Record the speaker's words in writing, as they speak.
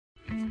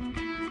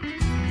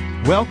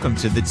Welcome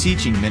to the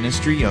teaching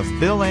ministry of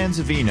Bill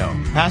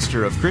Anzavino,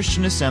 pastor of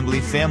Christian Assembly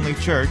Family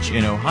Church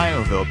in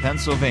Ohioville,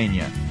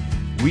 Pennsylvania.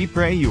 We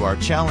pray you are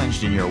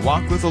challenged in your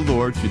walk with the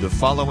Lord through the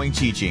following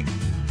teaching.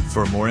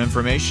 For more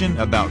information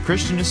about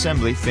Christian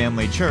Assembly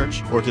Family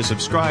Church or to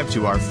subscribe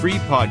to our free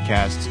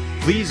podcasts,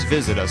 please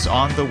visit us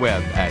on the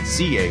web at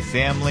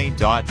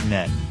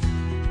cafamily.net.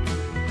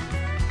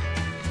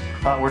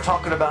 We're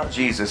talking about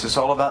Jesus. It's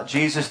all about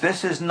Jesus.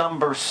 This is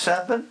number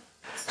 7.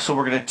 So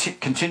we're going to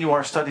continue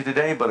our study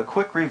today, but a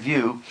quick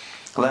review.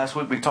 Last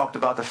week we talked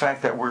about the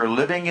fact that we're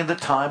living in the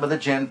time of the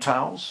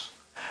Gentiles.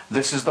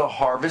 This is the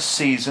harvest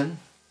season.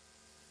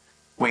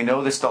 We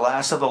know this is the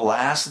last of the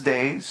last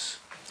days.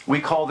 We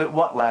called it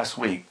what last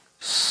week?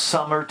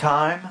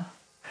 Summertime.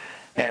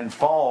 And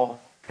fall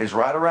is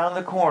right around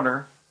the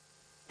corner.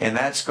 And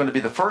that's going to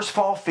be the first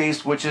fall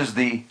feast, which is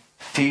the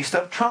Feast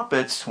of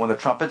Trumpets, when the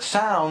trumpet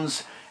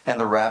sounds and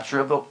the rapture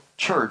of the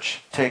church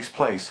takes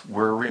place.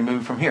 We're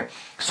removed from here.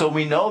 So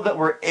we know that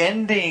we're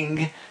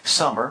ending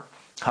summer.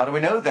 How do we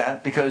know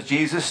that? Because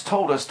Jesus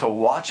told us to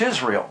watch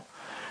Israel.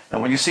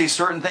 And when you see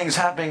certain things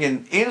happening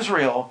in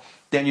Israel,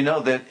 then you know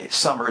that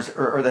summer is,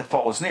 or that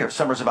fall is near.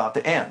 Summer's about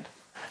to end.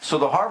 So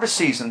the harvest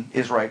season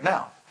is right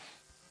now.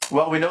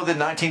 Well, we know that in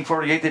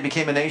 1948 they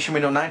became a nation. We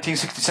know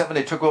 1967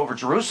 they took over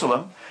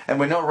Jerusalem. And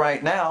we know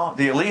right now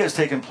the Aliyah has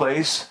taken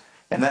place.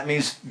 And that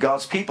means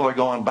God's people are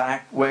going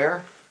back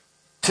where?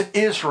 To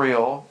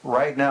Israel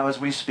right now as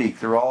we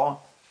speak. They're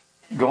all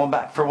going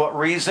back. For what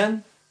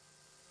reason?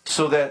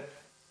 So that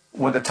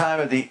when the time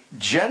of the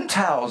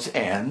Gentiles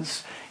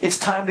ends, it's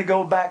time to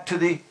go back to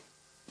the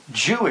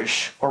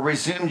Jewish or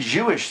resume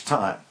Jewish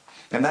time.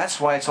 And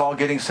that's why it's all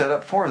getting set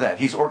up for that.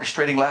 He's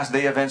orchestrating last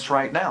day events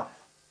right now.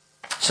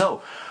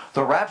 So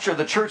the rapture of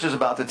the church is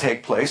about to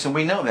take place, and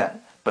we know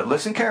that. But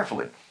listen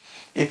carefully.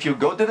 If you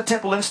go to the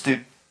Temple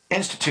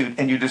Institute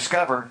and you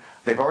discover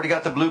they've already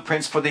got the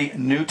blueprints for the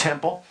new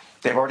temple,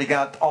 they've already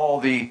got all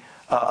the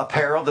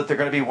apparel that they're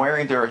going to be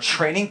wearing. They're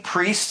training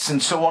priests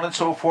and so on and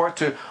so forth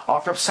to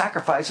offer up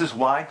sacrifices.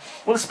 Why?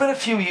 Well, it's been a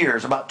few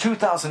years, about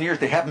 2,000 years,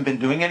 they haven't been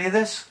doing any of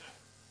this.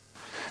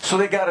 So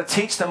they got to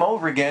teach them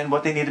over again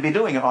what they need to be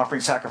doing and offering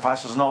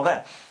sacrifices and all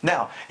that.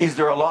 Now, is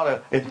there a lot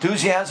of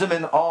enthusiasm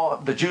in all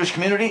the Jewish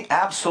community?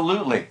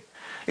 Absolutely.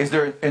 Is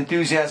there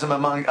enthusiasm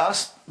among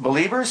us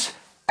believers?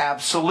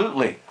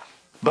 Absolutely.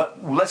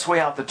 But let's weigh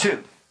out the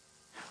two.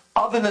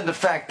 Other than the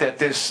fact that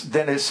this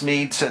Dennis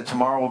Mead said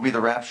tomorrow will be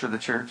the rapture of the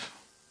church.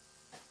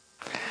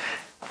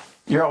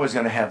 You're always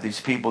going to have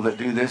these people that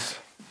do this.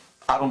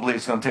 I don't believe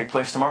it's going to take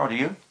place tomorrow, do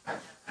you?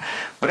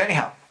 But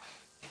anyhow,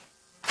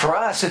 for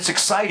us it's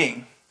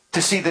exciting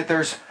to see that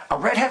there's a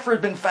red heifer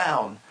has been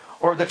found,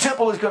 or the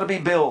temple is going to be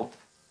built,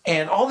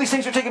 and all these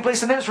things are taking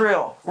place in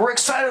Israel. We're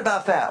excited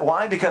about that.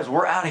 Why? Because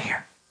we're out of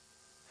here.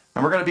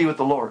 And we're going to be with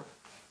the Lord.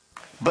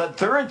 But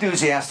they're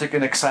enthusiastic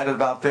and excited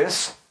about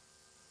this.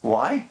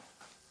 Why?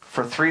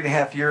 For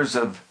 3.5 years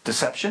of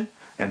deception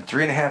and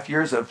 3.5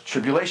 years of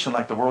tribulation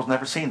like the world's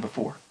never seen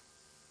before.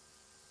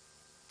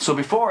 So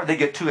before they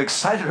get too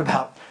excited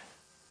about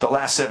the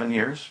last 7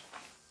 years,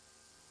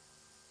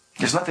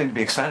 there's nothing to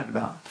be excited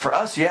about. For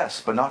us,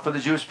 yes, but not for the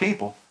Jewish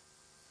people.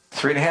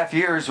 3.5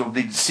 years will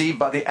be deceived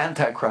by the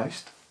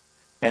Antichrist.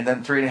 And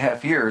then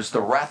 3.5 years,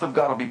 the wrath of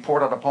God will be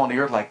poured out upon the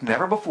earth like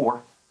never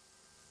before.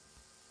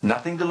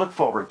 Nothing to look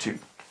forward to.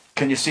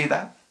 Can you see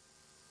that?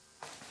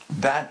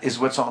 That is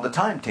what's on the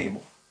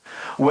timetable.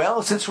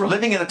 Well, since we're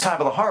living in the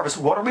time of the harvest,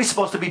 what are we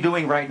supposed to be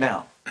doing right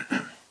now?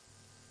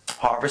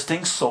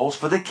 Harvesting souls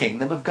for the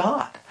kingdom of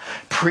God.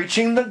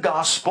 Preaching the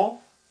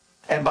gospel,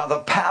 and by the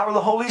power of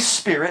the Holy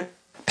Spirit,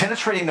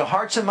 penetrating the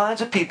hearts and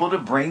minds of people to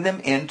bring them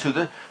into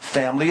the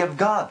family of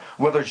God,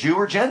 whether Jew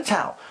or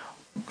Gentile.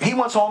 He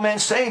wants all men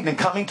saved and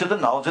coming to the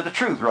knowledge of the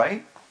truth,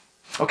 right?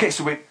 Okay,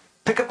 so we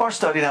pick up our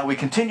study now. We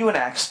continue in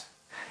Acts,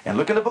 and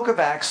look in the book of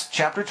Acts,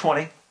 chapter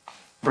 20,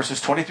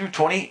 verses 20 through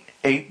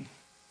 28.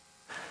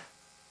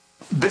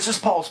 This is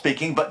Paul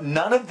speaking, but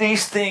none of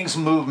these things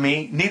move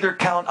me, neither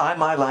count I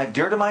my life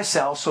dear to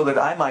myself, so that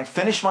I might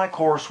finish my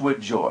course with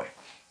joy.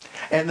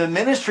 And the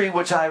ministry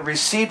which I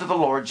received of the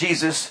Lord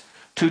Jesus,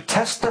 to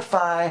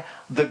testify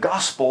the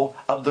gospel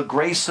of the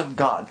grace of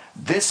God.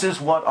 This is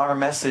what our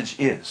message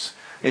is.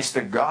 It's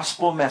the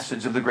gospel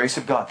message of the grace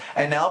of God.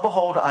 And now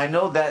behold, I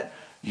know that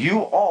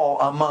you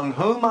all, among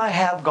whom I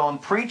have gone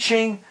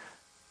preaching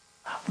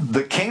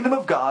the kingdom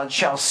of God,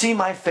 shall see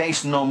my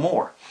face no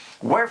more.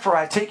 Wherefore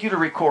I take you to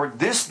record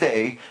this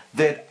day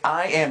that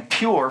I am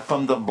pure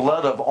from the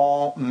blood of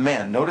all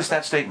men. Notice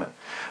that statement.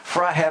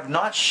 For I have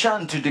not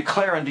shunned to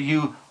declare unto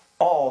you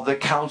all the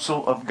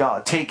counsel of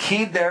God. Take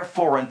heed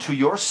therefore unto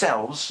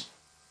yourselves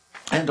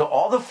and to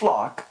all the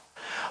flock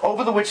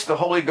over the which the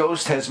Holy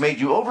Ghost has made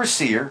you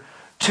overseer,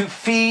 to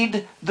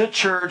feed the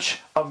church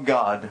of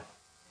God,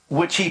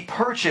 which he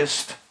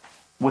purchased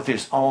with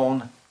his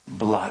own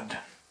blood.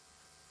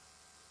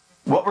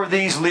 What were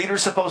these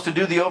leaders supposed to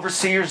do? The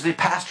overseers, the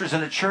pastors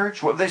in the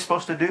church, what were they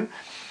supposed to do?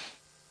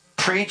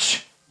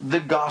 Preach the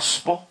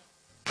gospel,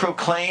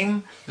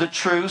 proclaim the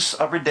truths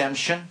of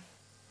redemption,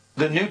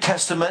 the New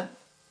Testament,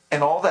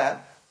 and all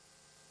that.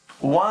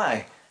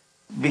 Why?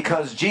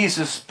 Because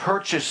Jesus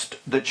purchased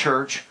the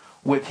church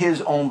with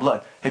his own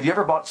blood. Have you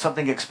ever bought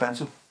something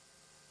expensive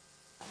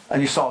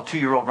and you saw a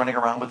 2-year-old running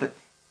around with it?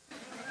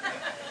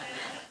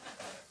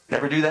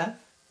 Ever do that?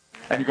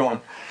 And you're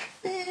going,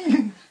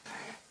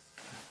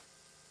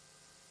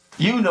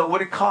 you know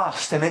what it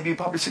costs. And maybe you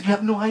probably said, you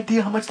have no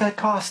idea how much that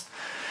cost.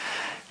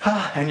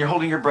 And you're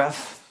holding your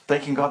breath,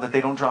 thanking God that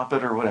they don't drop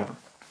it or whatever.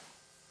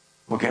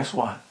 Well, guess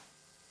what?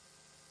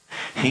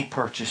 He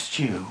purchased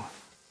you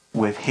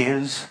with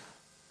his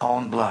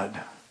own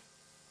blood.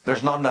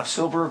 There's not enough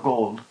silver or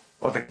gold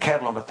or the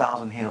cattle on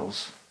 1,000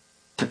 hills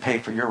to pay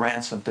for your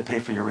ransom, to pay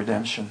for your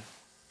redemption.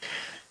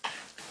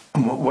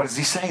 And what is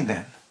he saying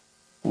then?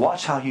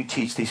 Watch how you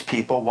teach these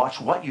people. Watch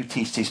what you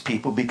teach these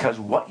people, because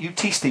what you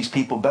teach these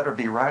people better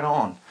be right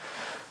on.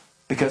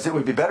 Because it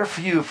would be better for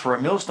you for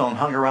a millstone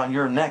hung around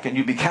your neck and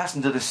you be cast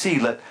into the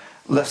sea,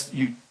 lest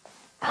you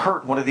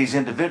hurt one of these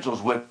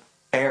individuals with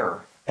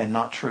error and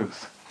not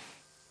truth.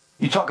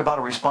 You talk about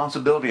a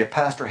responsibility a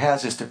pastor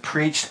has is to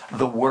preach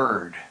the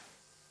word.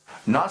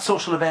 Not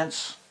social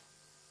events,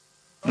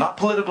 not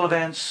political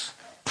events.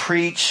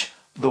 Preach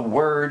the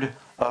word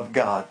of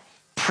God.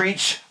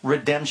 Preach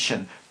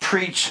redemption.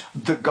 Preach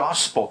the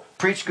gospel.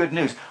 Preach good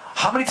news.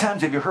 How many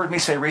times have you heard me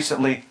say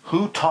recently,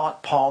 who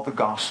taught Paul the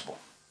gospel?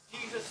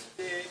 Jesus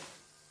did.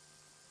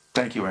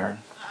 Thank you, Aaron.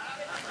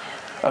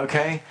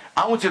 Okay?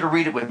 I want you to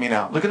read it with me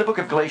now. Look at the book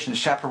of Galatians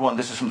chapter 1.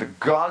 This is from the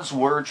God's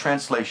Word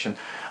translation.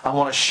 I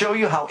want to show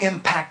you how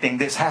impacting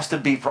this has to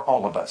be for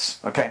all of us.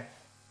 Okay?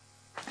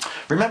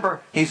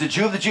 Remember, he's a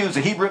Jew of the Jews,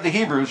 a Hebrew of the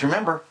Hebrews.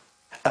 Remember,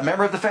 a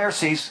member of the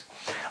Pharisees.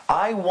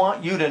 I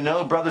want you to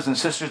know, brothers and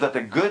sisters, that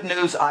the good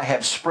news I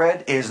have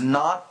spread is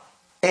not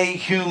a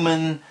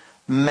human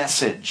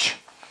message.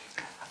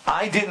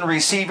 I didn't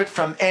receive it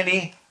from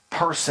any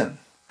person.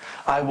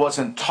 I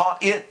wasn't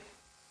taught it.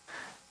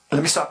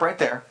 Let me stop right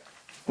there.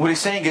 What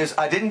he's saying is,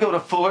 I didn't go to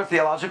Fuller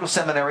Theological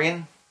Seminary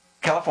in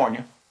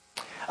California.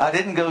 I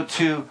didn't go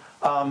to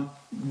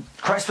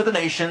Christ for the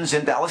Nations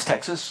in Dallas,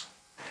 Texas.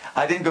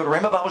 I didn't go to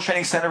Rhema Bible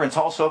Training Center in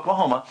Tulsa,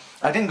 Oklahoma.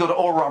 I didn't go to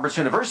Oral Roberts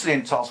University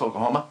in Tulsa,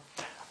 Oklahoma.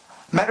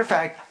 Matter of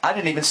fact, I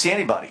didn't even see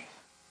anybody.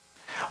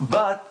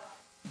 But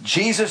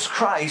Jesus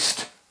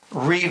Christ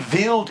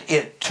revealed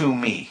it to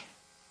me.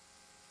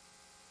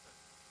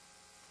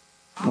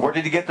 Where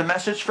did he get the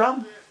message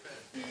from?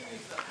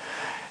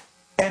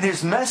 And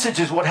his message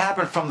is what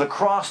happened from the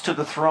cross to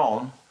the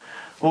throne.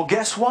 Well,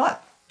 guess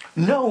what?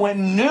 No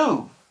one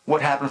knew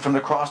what happened from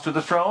the cross to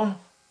the throne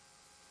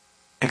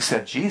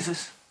except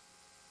Jesus.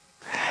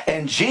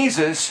 And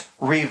Jesus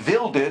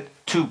revealed it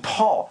to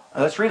Paul.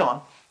 Now, let's read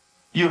on.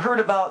 You heard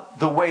about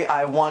the way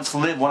I once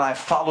lived when I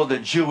followed the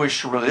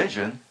Jewish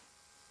religion.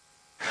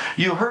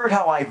 You heard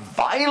how I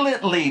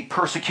violently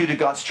persecuted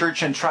God's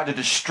church and tried to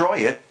destroy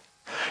it.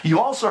 You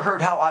also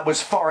heard how I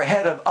was far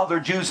ahead of other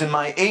Jews in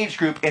my age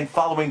group in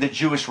following the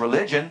Jewish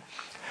religion.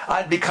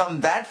 I'd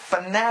become that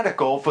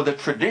fanatical for the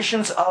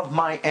traditions of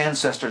my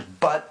ancestors.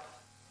 But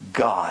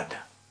God,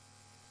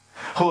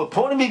 who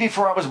appointed me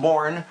before I was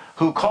born,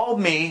 who called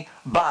me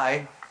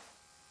by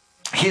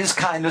his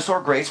kindness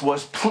or grace,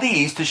 was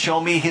pleased to show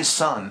me his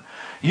Son.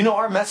 You know,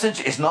 our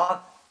message is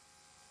not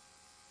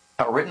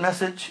a written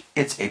message,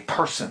 it's a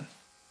person.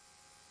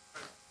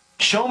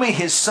 Show me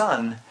his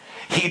Son.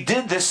 He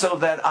did this so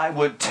that I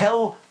would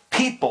tell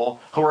people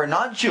who are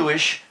not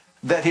Jewish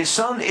that his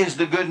Son is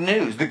the good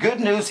news. The good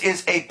news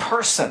is a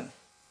person.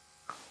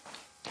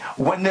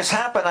 When this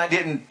happened, I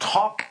didn't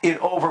talk it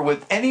over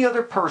with any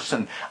other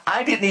person.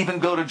 I didn't even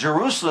go to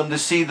Jerusalem to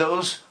see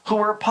those who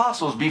were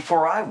apostles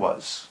before I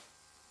was.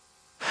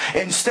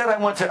 Instead, I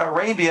went to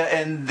Arabia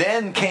and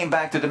then came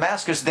back to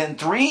Damascus. Then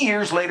 3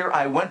 years later,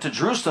 I went to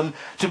Jerusalem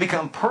to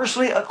become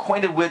personally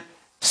acquainted with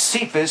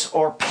Cephas,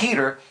 or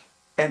Peter.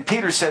 And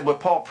Peter said, what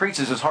Paul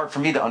preaches is hard for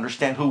me to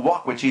understand, who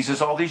walked with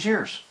Jesus all these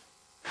years.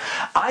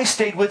 I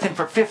stayed with him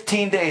for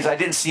 15 days. I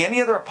didn't see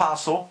any other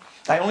apostle.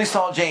 I only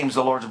saw James,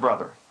 the Lord's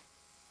brother.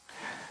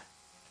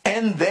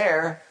 And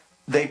there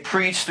they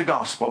preached the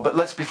gospel. But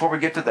before we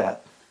get to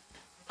that,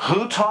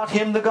 who taught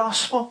him the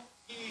gospel?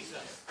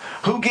 Jesus.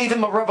 Who gave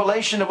him a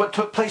revelation of what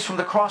took place from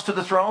the cross to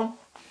the throne?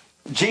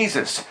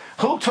 Jesus.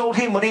 Who told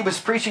him when he was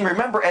preaching?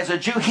 Remember, as a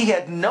Jew, he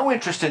had no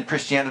interest in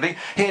Christianity.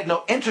 He had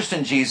no interest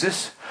in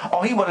Jesus.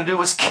 All he wanted to do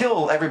was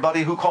kill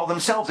everybody who called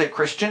themselves a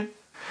Christian.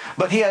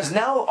 But he has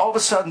now, all of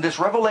a sudden, this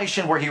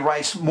revelation where he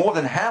writes more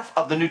than half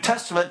of the New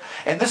Testament,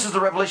 and this is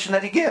the revelation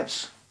that he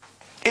gives.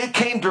 It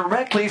came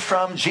directly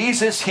from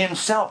Jesus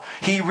himself.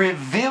 He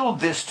revealed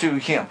this to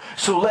him.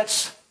 So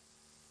let's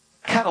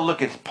kind of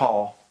look at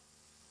Paul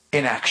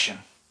in action.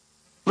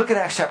 Look at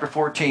Acts chapter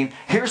 14.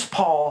 Here's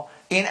Paul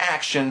in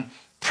action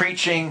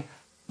preaching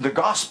the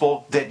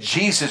gospel that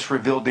Jesus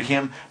revealed to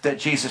him, that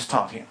Jesus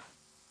taught him.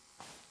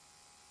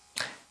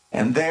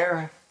 And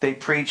there they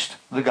preached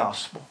the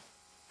gospel.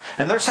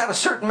 And there sat a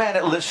certain man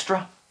at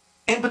Lystra,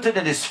 impotent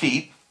in his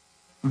feet,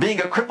 being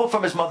a cripple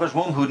from his mother's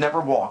womb, who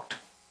never walked.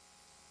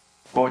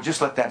 Boy,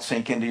 just let that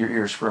sink into your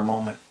ears for a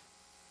moment.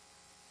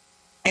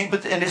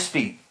 Impotent in his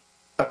feet,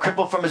 a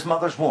cripple from his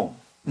mother's womb.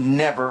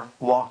 never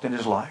walked in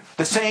his life.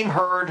 The same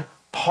heard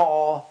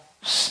Paul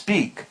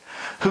speak,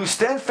 who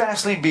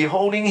steadfastly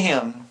beholding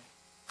him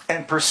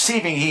and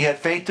perceiving he had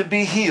faith to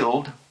be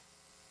healed,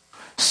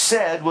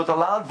 said with a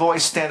loud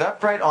voice, stand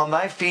upright on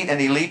thy feet, and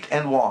he leaped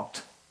and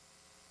walked.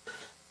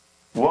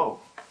 Whoa.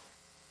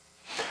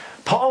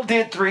 Paul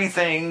did three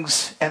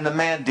things, and the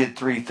man did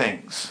three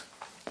things.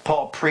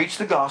 Paul preached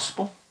the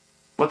gospel.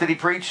 What did he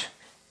preach?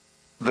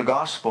 The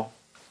gospel.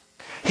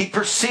 He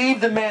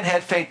perceived the man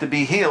had faith to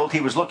be healed.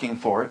 He was looking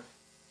for it.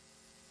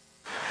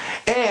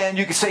 And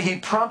you could say he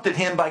prompted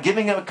him by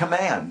giving him a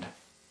command.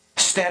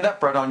 Stand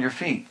upright on your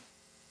feet.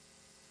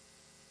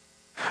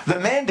 The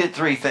man did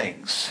three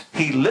things.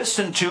 He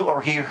listened to,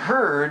 or he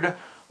heard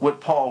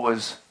what Paul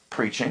was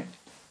preaching.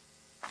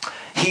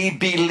 He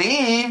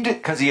believed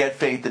because he had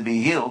faith to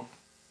be healed.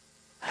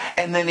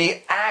 And then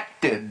he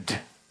acted.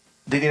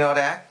 Did he not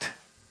act?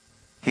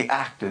 He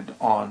acted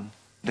on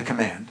the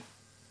command.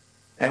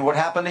 And what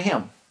happened to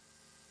him?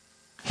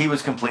 He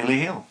was completely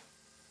healed.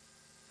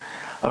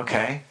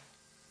 Okay.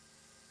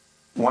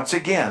 Once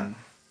again,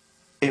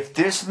 if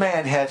this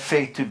man had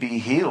faith to be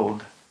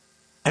healed,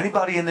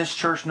 anybody in this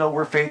church know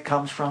where faith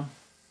comes from?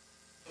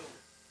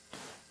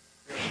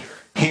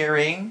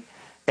 Hearing,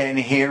 and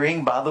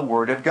hearing by the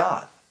word of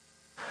God.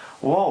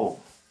 Whoa.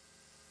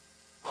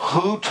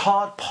 Who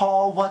taught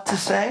Paul what to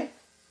say?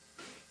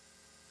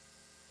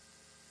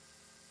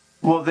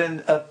 Well,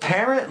 then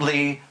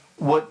apparently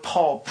what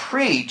Paul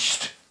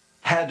preached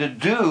had to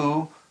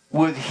do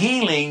with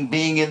healing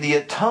being in the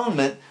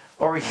atonement,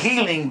 or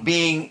healing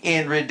being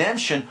in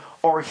redemption,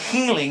 or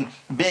healing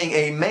being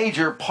a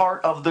major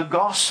part of the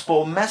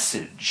gospel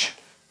message.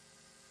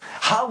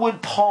 How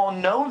would Paul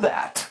know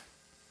that?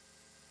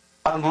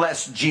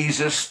 Unless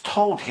Jesus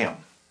told him.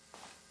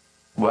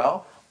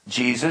 Well,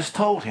 Jesus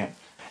told him.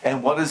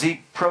 And what does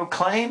he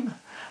proclaim?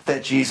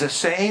 That Jesus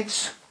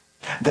saves,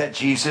 that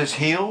Jesus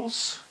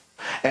heals.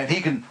 And he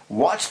can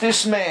watch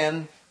this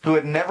man who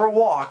had never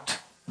walked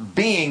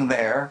being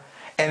there.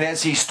 And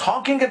as he's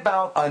talking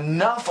about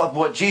enough of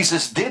what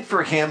Jesus did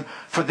for him,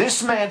 for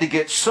this man to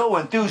get so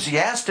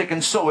enthusiastic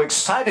and so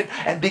excited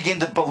and begin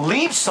to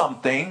believe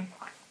something,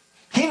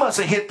 he must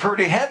have hit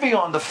pretty heavy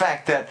on the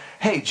fact that,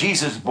 hey,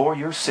 Jesus bore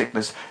your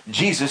sickness.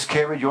 Jesus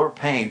carried your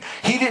pain.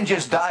 He didn't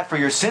just die for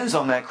your sins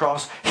on that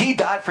cross. He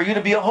died for you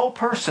to be a whole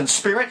person,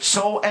 spirit,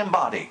 soul, and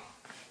body.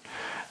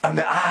 And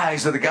the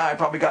eyes of the guy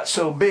probably got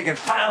so big, and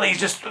finally he's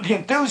just, the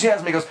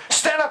enthusiasm, he goes,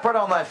 stand up right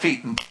on thy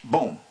feet, and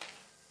boom.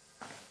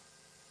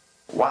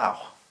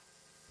 Wow.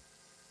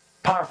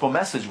 Powerful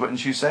message,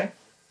 wouldn't you say?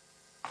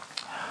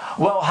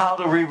 Well, how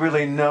do we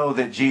really know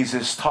that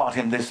Jesus taught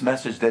him this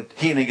message, that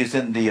healing is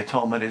in the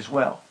atonement as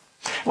well?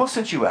 Well,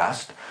 since you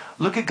asked,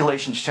 look at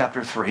Galatians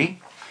chapter 3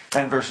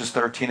 and verses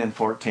 13 and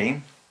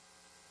 14.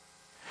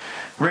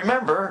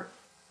 Remember,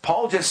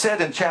 Paul just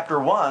said in chapter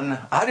 1,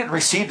 I didn't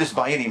receive this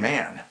by any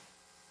man.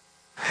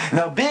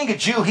 Now, being a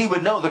Jew, he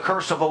would know the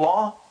curse of the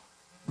law,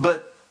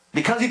 but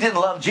because he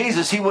didn't love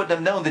Jesus, he wouldn't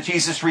have known that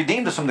Jesus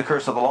redeemed us from the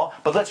curse of the law.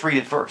 But let's read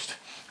it first.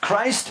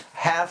 Christ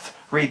hath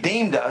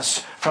redeemed us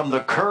from the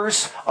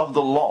curse of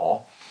the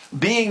law,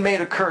 being made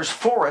a curse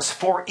for us,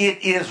 for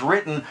it is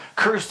written,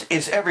 cursed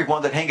is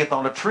everyone that hangeth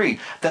on a tree,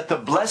 that the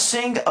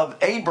blessing of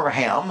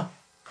Abraham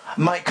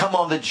might come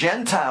on the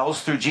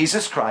Gentiles through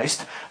Jesus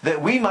Christ,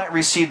 that we might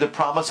receive the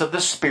promise of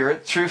the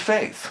Spirit through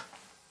faith.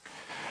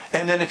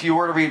 And then if you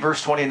were to read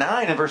verse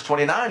 29, in verse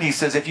 29 he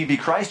says, if you be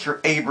Christ,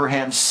 you're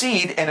Abraham's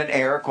seed and an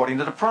heir according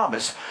to the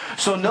promise.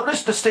 So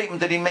notice the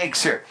statement that he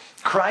makes here.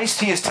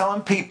 Christ, he is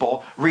telling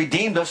people,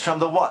 redeemed us from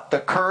the what? The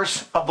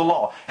curse of the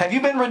law. Have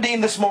you been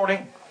redeemed this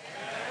morning?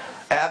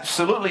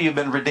 Absolutely, you've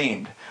been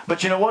redeemed.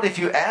 But you know what? If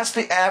you ask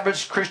the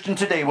average Christian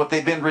today what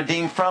they've been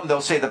redeemed from,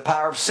 they'll say the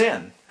power of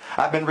sin.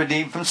 I've been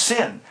redeemed from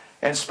sin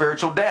and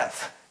spiritual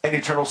death and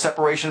eternal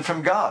separation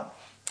from God.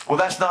 Well,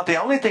 that's not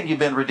the only thing you've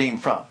been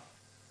redeemed from.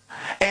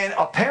 And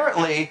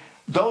apparently,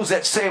 those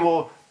that say,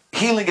 well,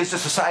 healing is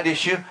just a side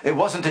issue, it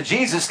wasn't to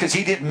Jesus because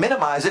he didn't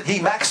minimize it, he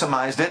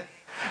maximized it.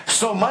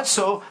 So much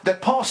so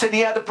that Paul said he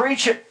had to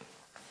preach it.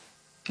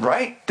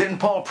 Right? Didn't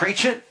Paul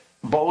preach it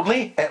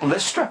boldly at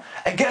Lystra?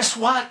 And guess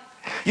what?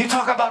 You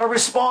talk about a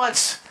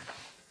response.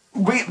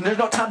 There's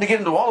no time to get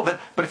into all of it,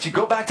 but if you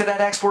go back to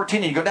that Acts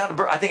 14 and you go down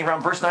to, I think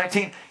around verse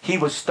 19, he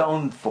was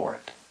stoned for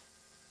it.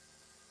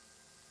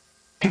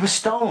 He was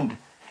stoned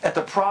at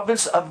the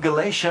province of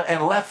Galatia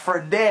and left for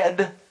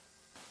dead.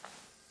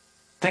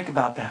 Think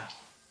about that.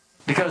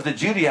 Because the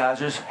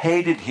Judaizers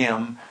hated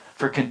him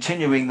for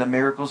continuing the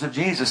miracles of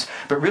Jesus.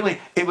 But really,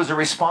 it was a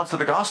response to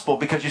the gospel,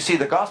 because you see,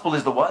 the gospel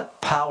is the what?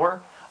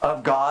 Power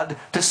of God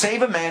to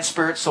save a man,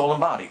 spirit, soul, and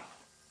body.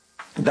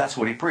 That's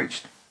what he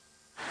preached.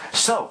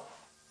 So,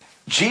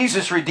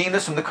 Jesus redeemed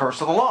us from the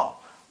curse of the law.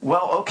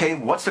 Well, okay,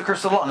 what's the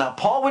curse of the law? Now,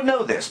 Paul would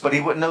know this, but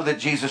he wouldn't know that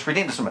Jesus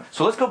redeemed us from it.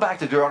 So let's go back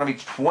to Deuteronomy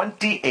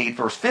 28,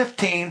 verse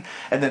 15,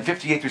 and then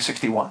 58 through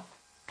 61.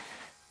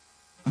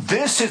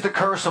 This is the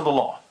curse of the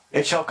law.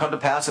 It shall come to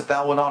pass, if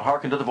thou wilt not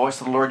hearken to the voice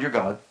of the Lord your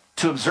God,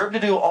 to observe to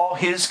do all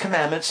his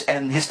commandments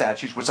and his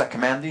statutes, which I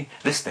command thee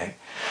this day,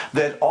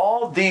 that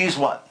all these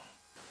what?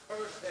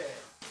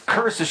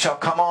 curses shall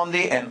come on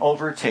thee and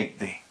overtake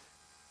thee.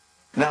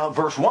 Now,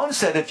 verse 1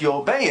 said, if you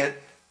obey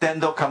it, then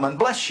they'll come and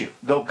bless you.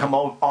 They'll come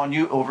on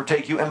you,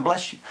 overtake you, and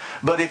bless you.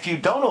 But if you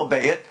don't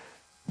obey it,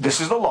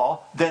 this is the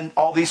law, then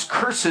all these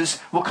curses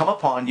will come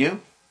upon you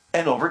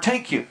and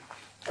overtake you.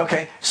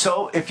 Okay,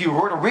 so if you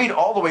were to read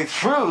all the way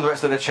through the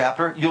rest of the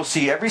chapter, you'll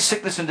see every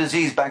sickness and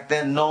disease back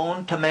then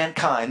known to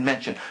mankind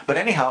mentioned. But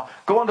anyhow,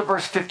 go on to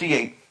verse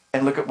 58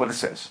 and look at what it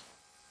says.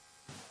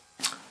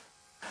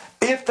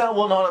 If thou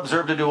wilt not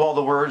observe to do all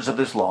the words of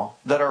this law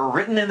that are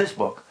written in this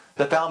book,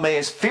 that thou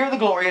mayest fear the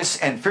glorious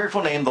and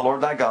fearful name of the Lord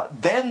thy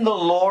God, then the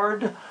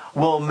Lord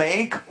will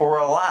make or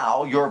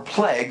allow your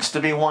plagues to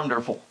be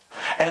wonderful,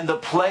 and the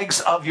plagues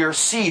of your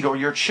seed or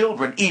your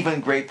children,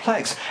 even great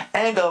plagues,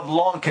 and of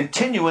long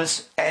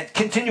continuance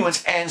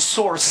and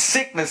sore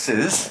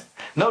sicknesses.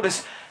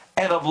 Notice,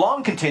 and of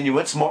long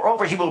continuance,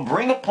 moreover, he will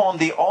bring upon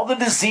thee all the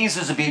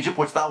diseases of Egypt,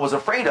 which thou was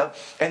afraid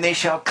of, and they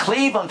shall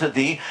cleave unto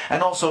thee,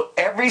 and also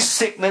every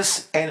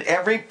sickness and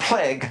every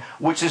plague,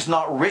 which is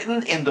not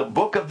written in the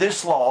book of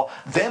this law,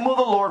 then will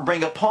the Lord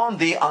bring upon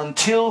thee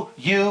until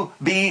you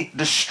be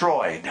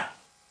destroyed.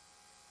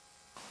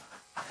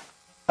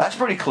 That's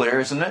pretty clear,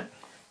 isn't it?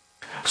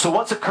 So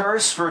what's a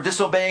curse for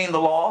disobeying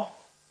the law?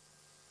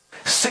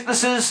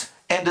 Sicknesses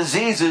and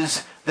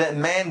diseases that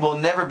man will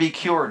never be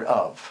cured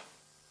of.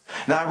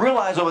 Now, I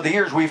realize over the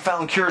years we've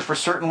found cures for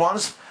certain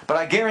ones, but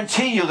I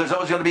guarantee you there's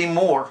always going to be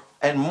more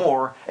and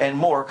more and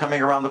more coming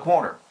around the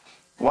corner.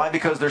 Why?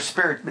 Because they're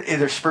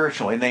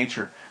spiritual in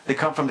nature. They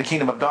come from the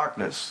kingdom of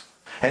darkness.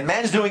 And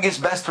man's doing his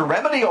best to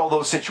remedy all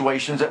those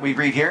situations that we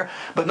read here.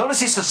 But notice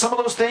he says some of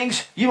those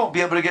things you won't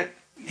be able to get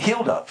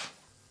healed of.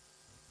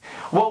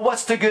 Well,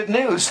 what's the good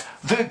news?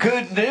 The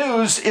good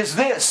news is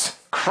this.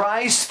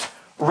 Christ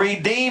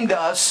redeemed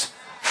us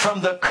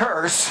from the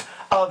curse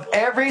of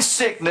every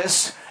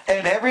sickness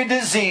and every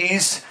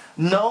disease,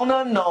 known,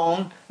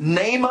 unknown,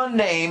 name,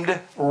 unnamed,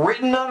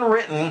 written,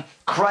 unwritten.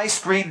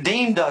 Christ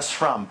redeemed us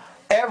from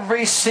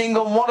every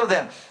single one of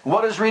them.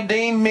 What does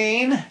redeem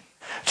mean?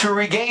 To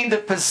regain the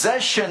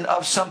possession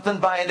of something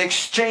by an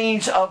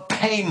exchange of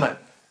payment.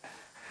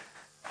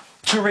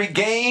 To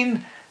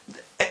regain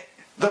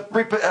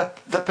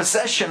the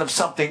possession of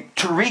something,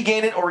 to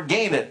regain it or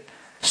gain it.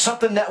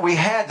 Something that we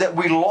had that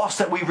we lost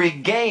that we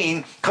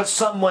regain because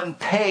someone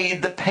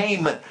paid the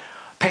payment,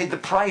 paid the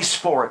price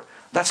for it.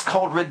 That's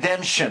called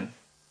redemption.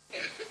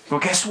 Well,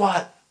 guess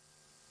what?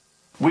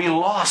 We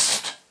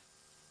lost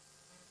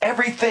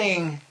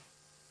everything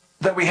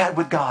that we had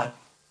with God.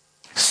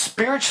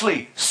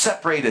 Spiritually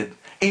separated,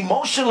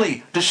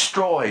 emotionally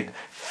destroyed,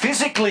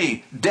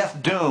 physically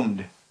death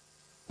doomed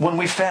when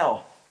we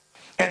fell.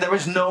 And there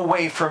was no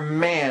way for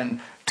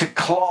man to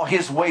claw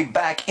his way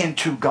back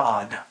into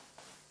God.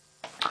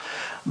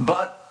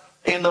 But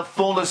in the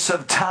fullness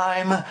of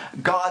time,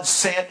 God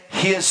sent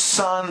His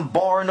Son,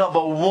 born of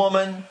a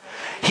woman.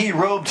 He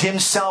robed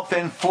Himself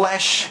in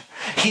flesh.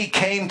 He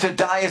came to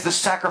die as the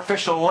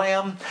sacrificial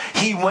lamb.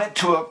 He went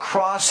to a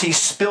cross. He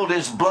spilled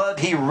His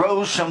blood. He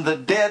rose from the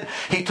dead.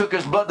 He took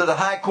His blood to the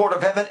high court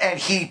of heaven, and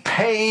He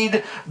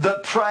paid the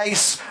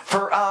price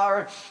for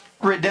our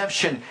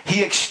redemption.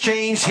 He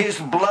exchanged His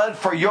blood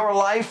for your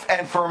life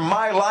and for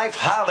my life.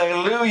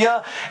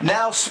 Hallelujah.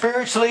 Now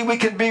spiritually we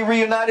can be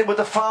reunited with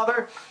the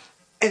Father.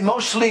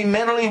 Emotionally,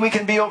 mentally we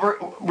can be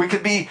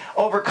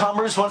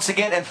overcomers once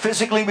again, and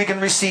physically we can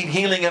receive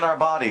healing in our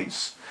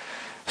bodies.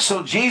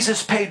 So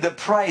Jesus paid the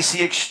price.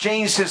 He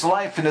exchanged His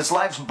life and His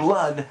life's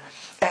blood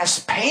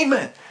as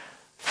payment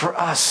for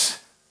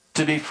us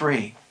to be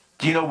free.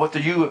 Do you know what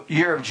the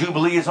year of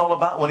Jubilee is all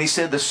about? When He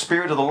said, the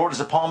Spirit of the Lord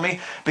is upon me,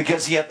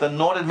 because He hath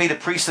anointed me to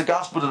preach the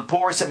gospel to the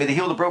poor, sent me to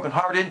heal the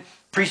brokenhearted,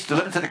 preach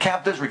deliverance to the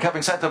captives,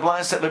 recovering sight to the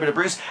blind, set liberty to the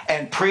bruised,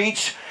 and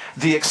preach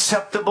the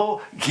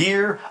acceptable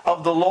year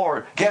of the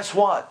Lord. Guess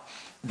what?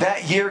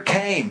 That year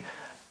came.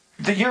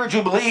 The year of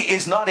Jubilee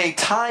is not a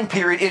time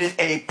period, it is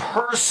a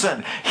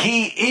person.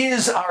 He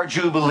is our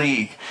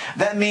Jubilee.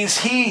 That means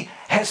He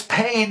has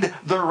paid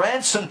the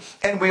ransom,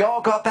 and we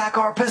all got back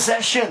our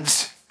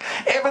possessions.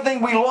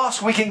 Everything we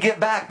lost we can get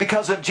back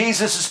because of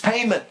Jesus'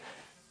 payment.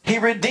 He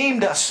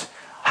redeemed us.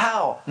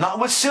 How? Not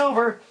with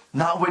silver,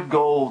 not with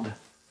gold,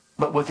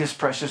 but with His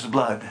precious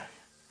blood.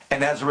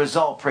 And as a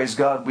result, praise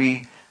God,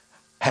 we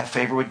have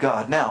favor with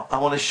God. Now, I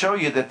want to show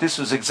you that this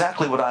is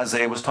exactly what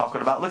Isaiah was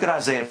talking about. Look at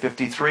Isaiah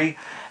 53,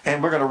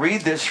 and we're going to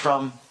read this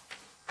from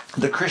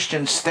the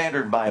Christian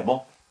Standard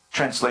Bible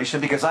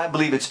translation because I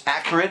believe it's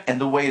accurate in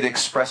the way it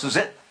expresses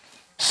it.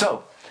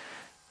 So,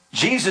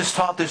 Jesus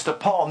taught this to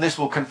Paul, and this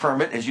will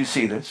confirm it as you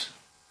see this.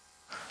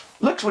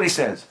 Look what he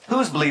says. Who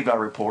has believed our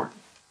report?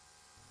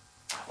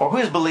 Or who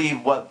has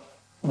believed what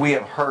we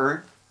have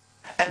heard?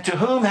 And to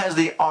whom has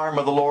the arm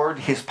of the Lord,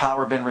 His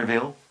power, been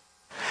revealed?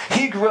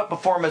 He grew up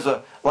before him as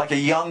like a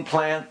young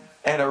plant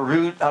and a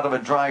root out of a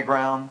dry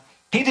ground.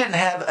 He didn't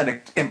have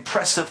an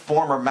impressive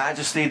form or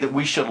majesty that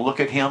we should look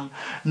at Him.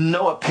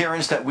 No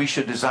appearance that we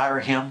should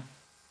desire Him.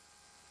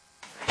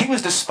 He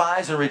was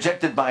despised and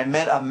rejected by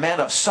men, a man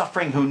of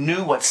suffering who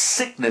knew what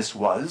sickness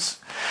was.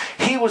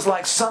 He was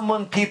like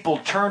someone people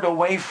turned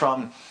away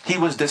from. He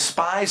was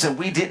despised and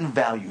we didn't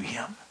value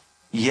him.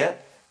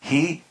 Yet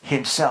he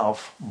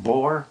himself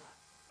bore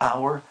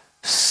our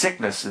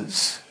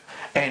sicknesses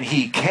and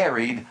he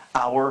carried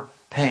our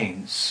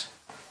pains.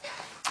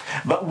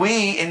 But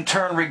we in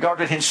turn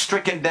regarded him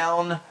struck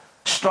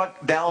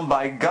down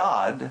by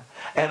God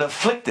and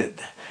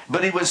afflicted.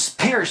 But he was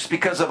pierced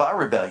because of our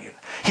rebellion.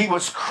 He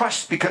was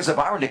crushed because of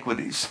our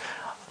iniquities.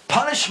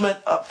 Punishment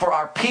for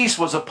our peace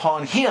was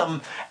upon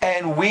him,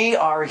 and we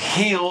are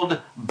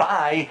healed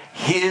by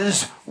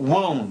his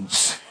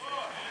wounds.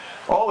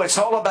 Oh, it's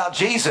all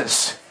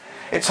Jesus.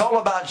 It's all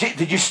about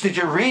Jesus. Did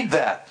you read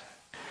that?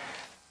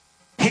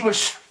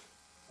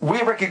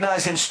 We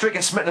recognize him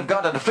stricken, smitten of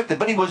God, and afflicted,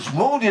 but he was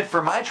wounded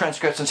for my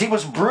transgressions. He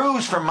was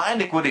bruised for my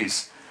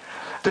iniquities.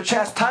 The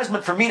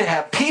chastisement for me to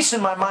have peace in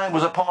my mind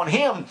was upon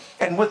him,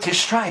 and with his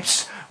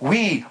stripes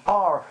we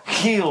are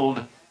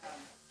healed.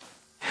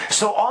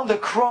 So on the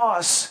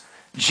cross,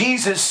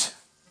 Jesus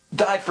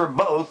died for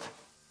both,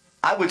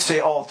 I would say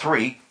all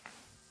three,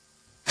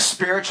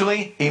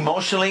 spiritually,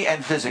 emotionally,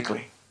 and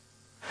physically.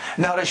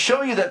 Now to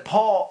show you that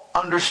Paul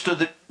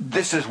understood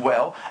this as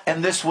well,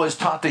 and this was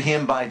taught to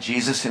him by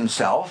Jesus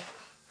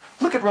himself,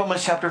 look at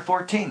Romans chapter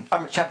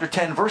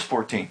 10, verse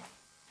 14.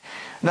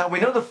 Now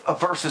we know the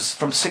verses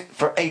from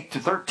 8 to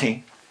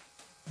 13.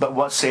 But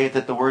what saith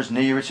that the words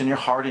near it's in your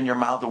heart and your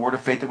mouth, the word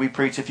of faith that we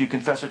preach, if you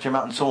confess with your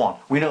mouth, and so on.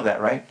 We know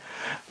that, right?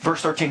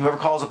 Verse 13, whoever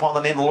calls upon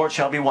the name of the Lord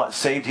shall be what?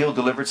 Saved, healed,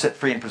 delivered, set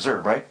free, and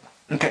preserved, right?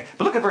 Okay,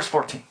 but look at verse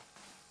 14.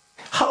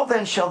 How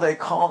then shall they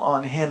call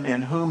on him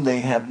in whom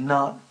they have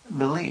not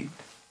believed?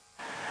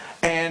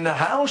 And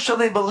how shall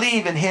they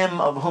believe in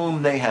him of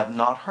whom they have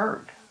not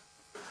heard?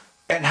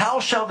 And how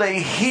shall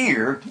they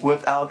hear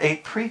without a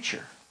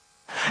preacher?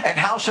 And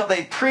how shall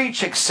they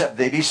preach except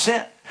they be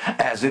sent?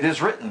 As it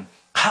is written,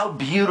 how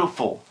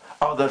beautiful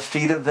are the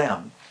feet of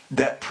them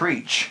that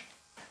preach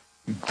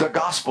the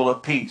gospel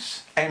of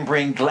peace and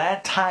bring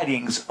glad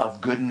tidings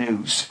of good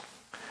news.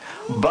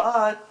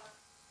 But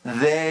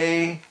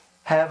they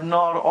have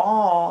not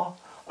all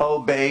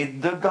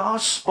obeyed the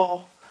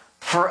gospel.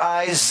 For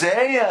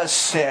Isaiah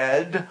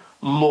said,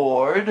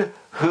 Lord,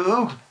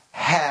 who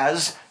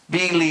has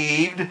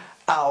believed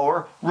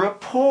our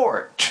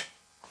report?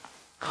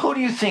 Who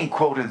do you think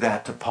quoted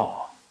that to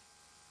Paul?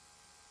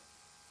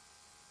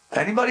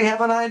 Anybody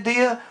have an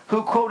idea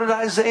who quoted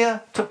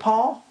Isaiah to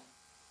Paul?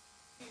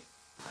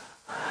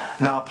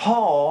 Now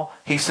Paul,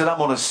 he said, I'm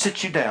going to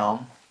sit you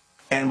down,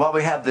 and while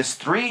we have this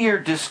 3-year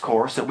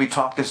discourse that we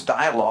talk, this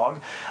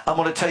dialogue, I'm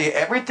going to tell you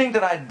everything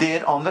that I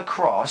did on the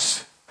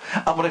cross.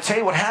 I'm going to tell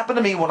you what happened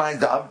to me when I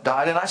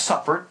died and I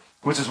suffered,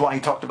 which is why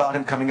he talked about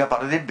him coming up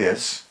out of the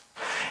abyss.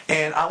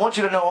 And I want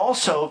you to know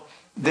also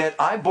that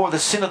I bore the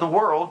sin of the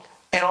world,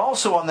 and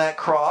also on that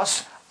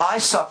cross, I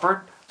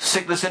suffered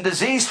sickness and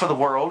disease for the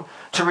world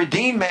to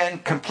redeem man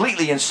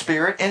completely in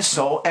spirit, in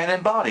soul, and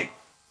in body.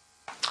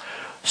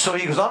 So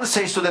he goes on to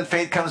say, so then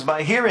faith comes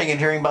by hearing, and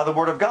hearing by the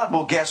word of God.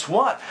 Well, guess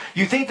what?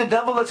 You think the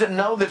devil doesn't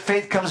know that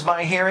faith comes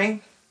by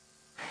hearing?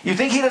 You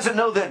think he doesn't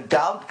know that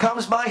doubt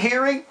comes by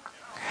hearing?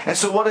 And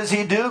so what does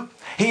he do?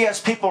 He has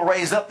people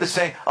raised up to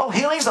say, oh,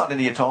 healing's not in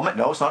the atonement.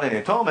 No, it's not in the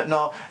atonement.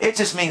 No, it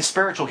just means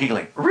spiritual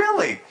healing.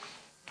 Really?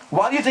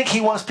 Why do you think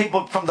he wants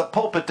people from the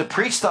pulpit to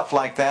preach stuff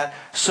like that?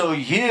 So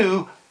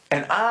you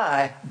and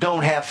I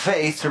don't have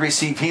faith to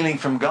receive healing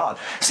from God.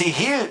 See,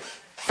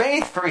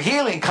 faith for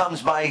healing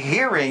comes by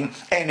hearing,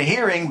 and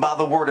hearing by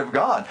the word of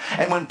God.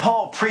 And when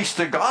Paul preached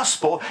the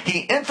gospel,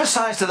 he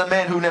emphasized to the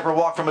man who never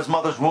walked from his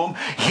mother's womb,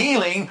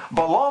 healing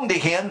belonged to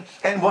him.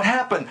 And what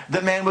happened?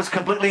 The man was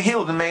completely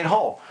healed and made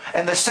whole.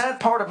 And the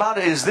sad part about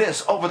it is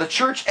this: over the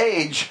church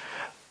age,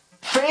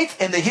 faith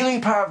in the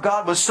healing power of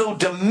God was so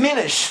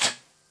diminished.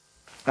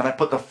 And I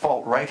put the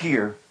fault right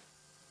here,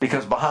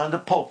 because behind the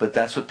pulpit,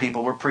 that's what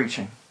people were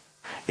preaching.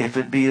 If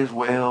it be his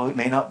will, it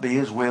may not be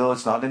his will.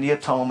 It's not in the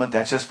atonement.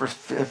 That's just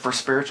for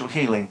spiritual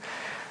healing.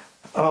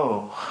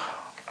 Oh,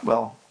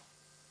 well,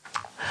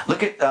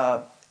 look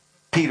at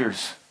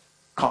Peter's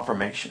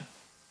confirmation.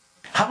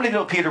 How many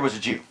know Peter was a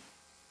Jew?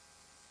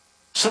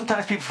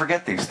 Sometimes people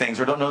forget these things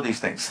or don't know these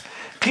things.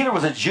 Peter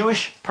was a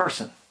Jewish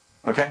person,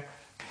 okay?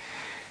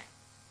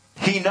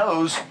 He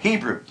knows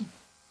Hebrew.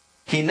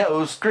 He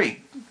knows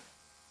Greek.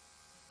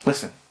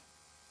 Listen.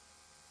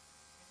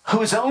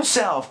 Who his own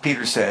self,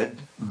 Peter said,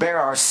 bear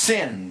our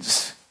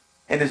sins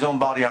in his own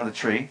body on the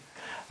tree,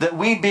 that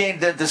we being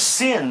that the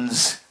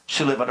sins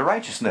should live unto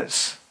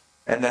righteousness.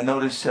 And then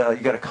notice you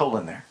got a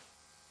colon there.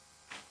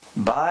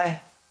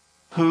 By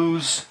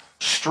whose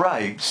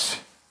stripes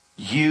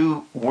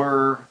you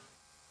were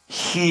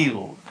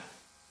healed.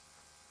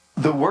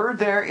 The word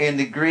there in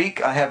the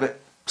Greek, I have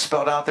it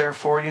spelled out there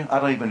for you. I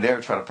don't even dare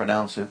try to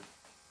pronounce it.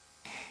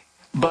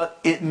 But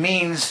it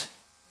means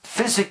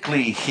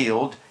physically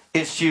healed.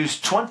 It's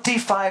used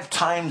 25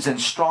 times in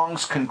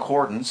Strong's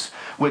Concordance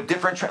with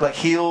different, like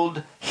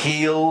healed,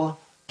 heal,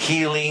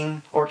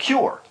 healing, or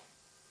cure.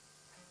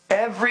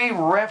 Every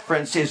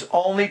reference is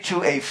only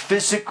to a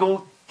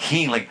physical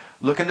healing.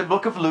 Look in the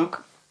book of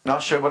Luke, and I'll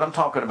show you what I'm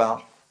talking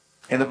about.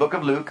 In the book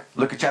of Luke,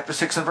 look at chapter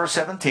 6 and verse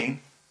 17.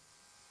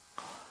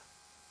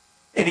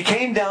 And he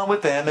came down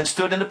with them and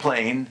stood in the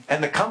plain,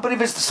 and the company of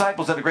his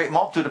disciples and a great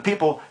multitude of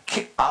people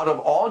out of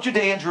all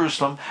Judea and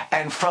Jerusalem,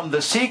 and from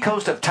the sea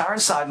coast of Tyre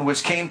and Sidon,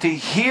 which came to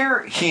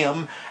hear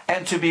him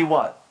and to be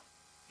what?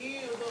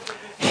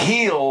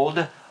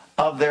 Healed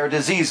of their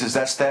diseases.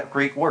 That's that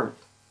Greek word.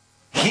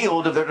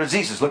 Healed of their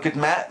diseases. Look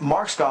at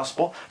Mark's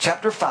Gospel,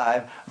 chapter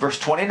 5, verse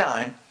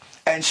 29.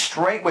 And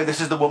straightway, this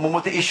is the woman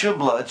with the issue of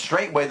blood,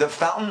 straightway the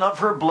fountain of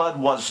her blood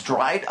was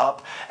dried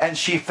up, and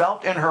she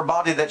felt in her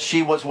body that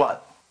she was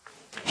what?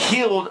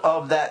 Healed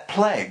of that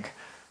plague.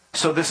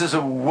 So this is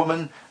a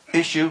woman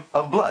issue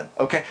of blood.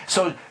 Okay,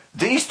 so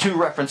these two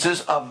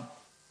references of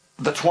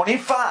the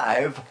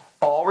 25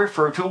 all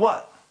refer to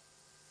what?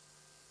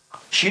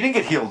 She didn't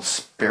get healed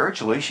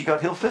spiritually, she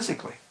got healed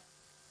physically.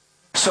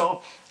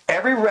 So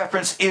every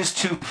reference is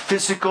to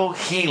physical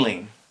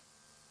healing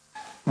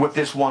with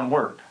this one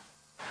word.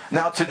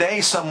 Now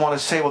today some want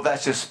to say, well,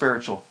 that's just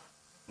spiritual.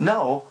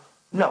 No.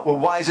 Well,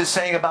 why is it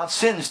saying about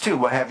sins too?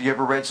 Well, have you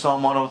ever read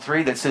Psalm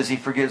 103 that says he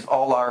forgives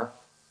all our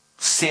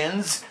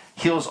sins,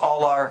 heals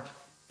all our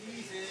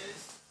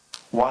diseases?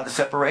 Why the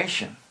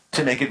separation?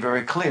 To make it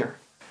very clear.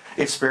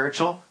 It's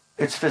spiritual,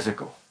 it's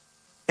physical.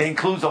 It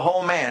includes the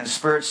whole man,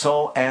 spirit,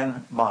 soul,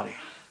 and body.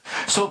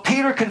 So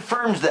Peter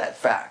confirms that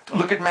fact.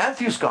 Look at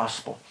Matthew's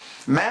Gospel.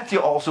 Matthew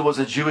also was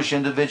a Jewish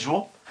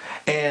individual,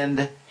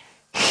 and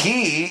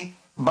he,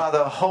 by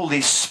the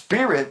Holy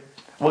Spirit,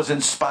 was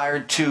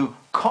inspired to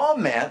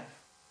comment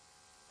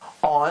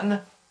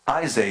on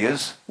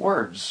Isaiah's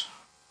words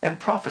and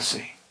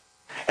prophecy.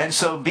 And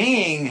so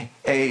being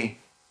a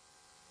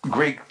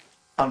Greek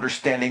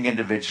understanding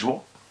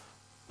individual,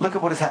 look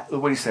at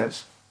what he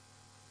says.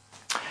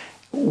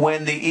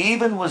 When the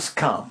even was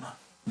come,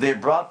 they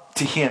brought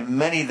to him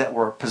many that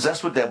were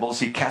possessed with devils.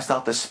 He cast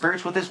out the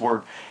spirits with his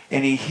word,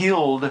 and he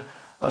healed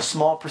a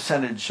small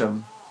percentage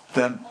of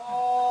them.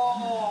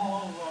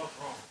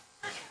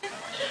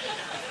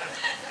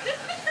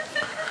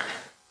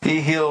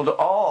 He healed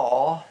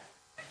all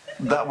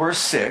that were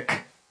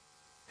sick,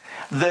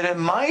 that it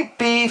might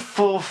be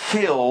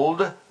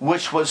fulfilled,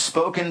 which was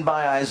spoken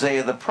by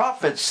Isaiah the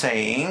prophet,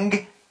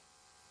 saying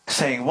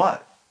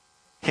what?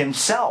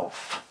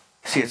 Himself.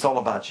 See, it's all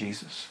about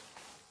Jesus.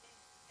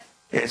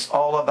 It's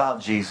all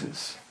about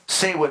Jesus.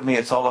 Say with me,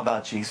 it's all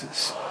about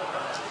Jesus.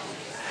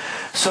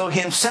 So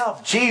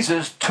himself,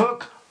 Jesus,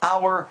 took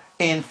our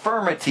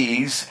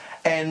infirmities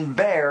and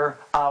bare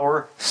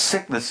our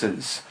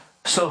sicknesses.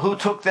 So who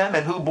took them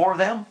and who bore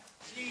them?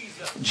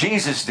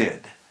 Jesus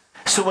did.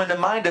 So in the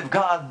mind of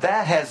God,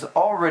 that has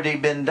already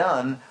been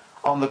done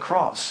on the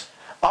cross.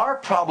 Our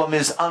problem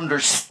is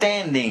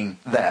understanding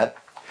that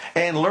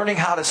and learning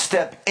how to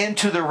step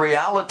into the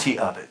reality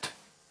of it.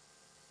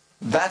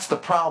 That's the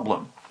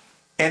problem.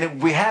 And if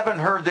we haven't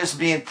heard this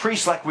being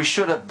preached like we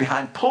should have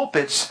behind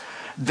pulpits,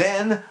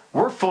 then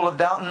we're full of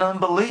doubt and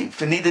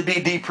unbelief and need to be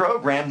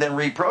deprogrammed and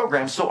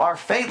reprogrammed so our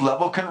faith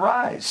level can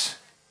rise.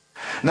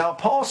 Now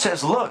Paul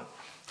says, look,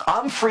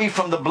 I'm free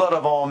from the blood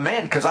of all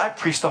men because I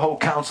preach the whole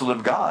counsel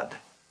of God.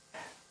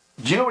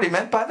 Do you know what he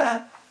meant by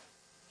that?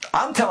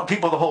 I'm telling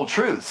people the whole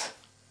truth.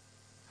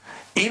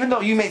 Even though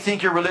you may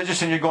think you're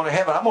religious and you're going to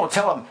heaven, I'm going to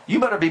tell them, you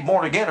better be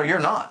born again or you're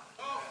not.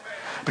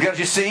 Because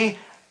you see,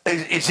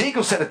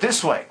 Ezekiel said it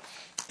this way.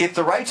 If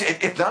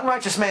the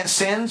unrighteous man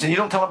sins and you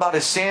don't tell him about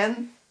his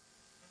sin,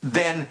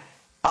 then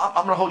I'm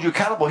going to hold you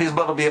accountable. His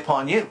blood will be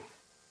upon you.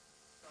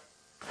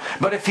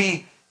 But if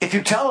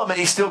you tell him and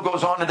he still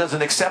goes on and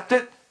doesn't accept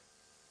it,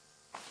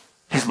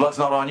 his blood's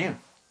not on you.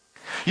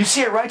 You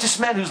see a righteous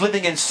man who's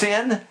living in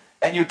sin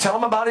and you tell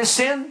him about his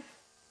sin,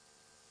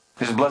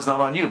 his blood's not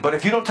on you. But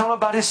if you don't tell him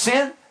about his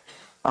sin,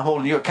 I'm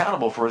holding you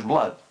accountable for his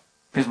blood.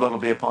 His blood will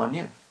be upon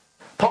you.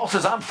 Paul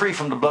says, I'm free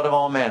from the blood of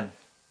all men.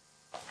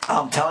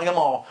 I'm telling them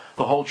all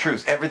the whole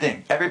truth,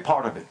 everything, every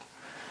part of it.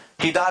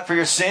 He died for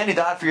your sin. He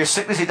died for your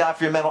sickness. He died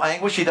for your mental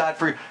anguish. He died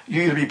for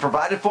you to be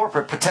provided for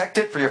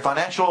protected, for your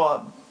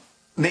financial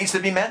needs to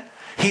be met.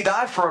 He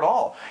died for it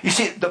all. You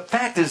see, the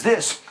fact is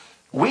this.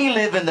 We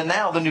live in the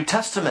now, the New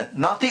Testament,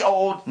 not the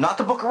Old, not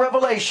the book of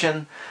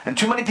Revelation. And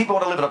too many people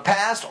want to live in the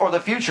past or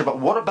the future. But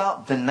what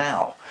about the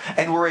now?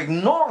 And we're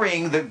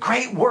ignoring the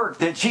great work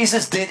that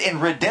Jesus did in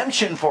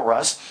redemption for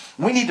us.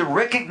 We need to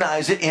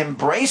recognize it,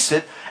 embrace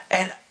it,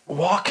 and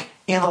walk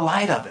in the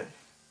light of it.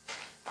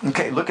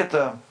 Okay, look at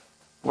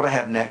what I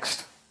have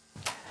next.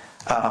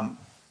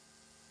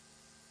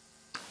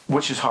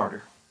 Which is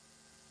harder?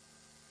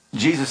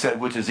 Jesus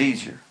said, which is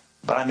easier?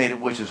 But I made it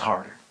which is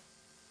harder.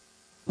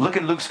 Look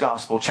at Luke's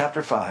Gospel,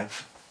 chapter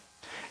 5,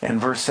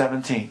 and verse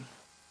 17.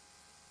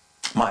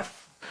 My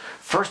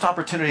first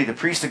opportunity to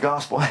preach the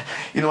gospel.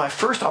 My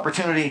first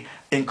opportunity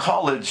in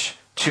college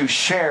to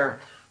share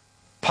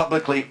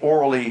publicly,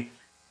 orally,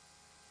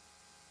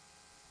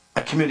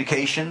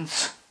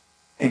 communications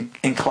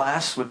in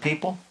class with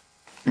people.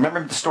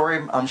 Remember the story?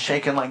 I'm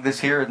shaking like this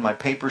here, and my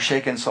paper's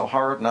shaking so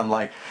hard, and then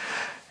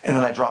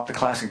I dropped the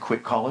class and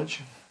quit college.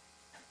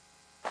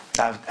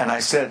 And I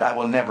said, I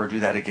will never do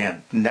that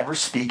again. Never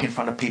speak in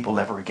front of people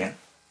ever again.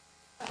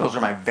 Those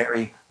are my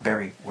very,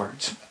 very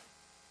words.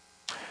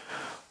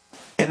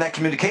 In that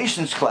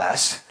communications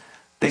class,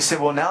 they said,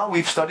 well, now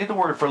we've studied the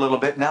Word for a little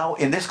bit. Now,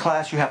 in this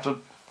class, you have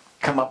to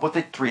come up with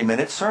a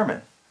 3-minute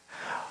sermon.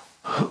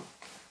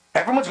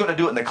 Everyone's going to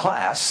do it in the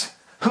class.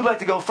 Who'd like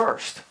to go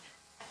first?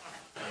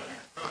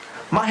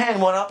 My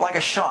hand went up like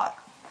a shot.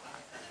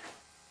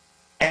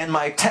 And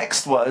my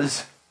text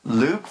was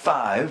Luke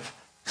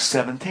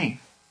 5:17.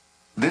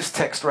 This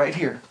text right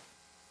here.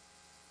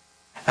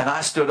 And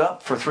I stood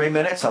up for 3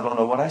 minutes. I don't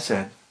know what I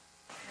said.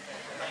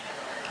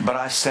 But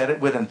I said it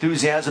with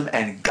enthusiasm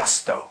and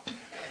gusto.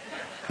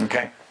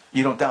 Okay?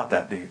 You don't doubt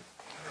that, do you?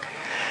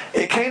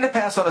 It came to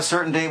pass on a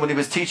certain day when he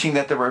was teaching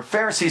that there were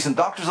Pharisees and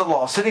doctors of the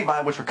law sitting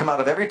by, which were come out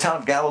of every town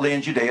of Galilee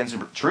and Judea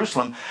and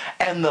Jerusalem,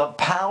 and the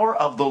power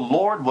of the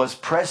Lord was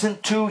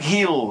present to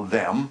heal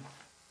them.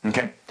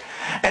 Okay?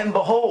 And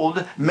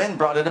behold, men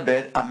brought in a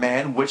bed a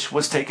man which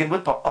was taken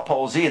with a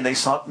palsy, and they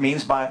sought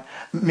means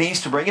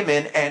to bring him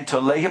in and to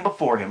lay him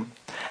before him.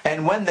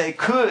 And when they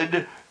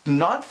could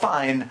not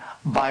find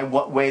by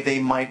what way they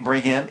might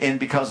bring him in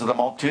because of the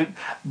multitude,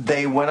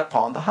 they went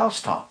upon the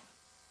housetop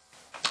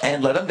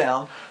and let him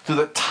down through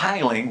the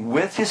tiling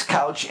with his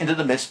couch into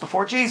the midst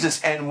before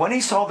Jesus. And when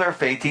he saw their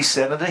faith, he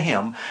said unto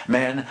him,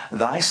 Man,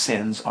 thy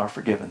sins are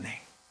forgiven thee.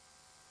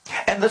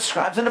 And the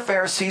scribes and the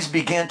Pharisees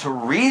began to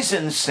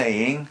reason,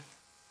 saying,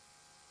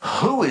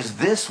 Who is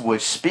this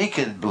which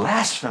speaketh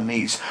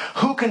blasphemies?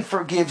 Who can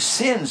forgive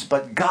sins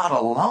but God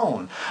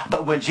alone?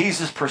 But when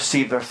Jesus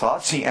perceived their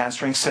thoughts, he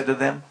answering said to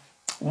them,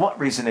 What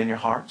reason in your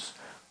hearts?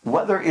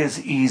 Whether it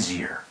is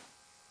easier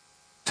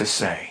to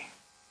say,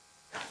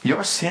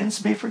 Your sins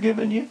be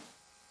forgiven you?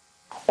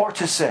 Or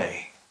to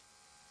say,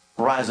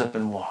 Rise up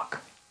and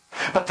walk.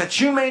 But that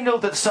you may know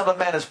that the Son of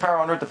Man has power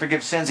on earth to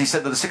forgive sins, he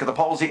said to the sick of the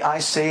palsy, I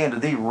say unto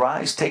thee,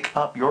 Rise, take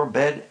up your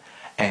bed,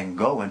 and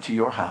go into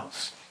your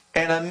house.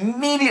 And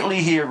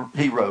immediately he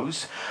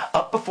rose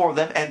up before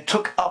them, and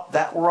took up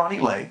that whereon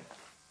he lay,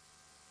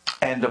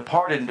 and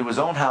departed into his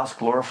own house,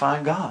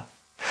 glorifying God.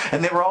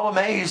 And they were all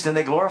amazed, and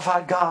they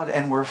glorified God,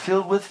 and were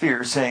filled with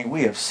fear, saying,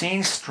 We have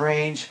seen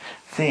strange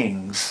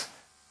things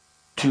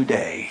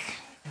today.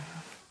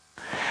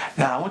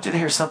 Now, I want you to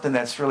hear something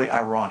that's really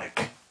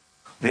ironic.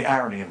 The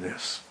irony of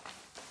this.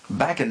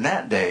 Back in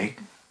that day,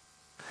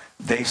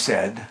 they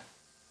said,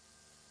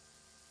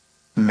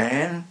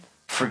 Man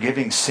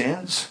forgiving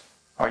sins?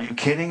 Are you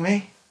kidding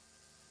me?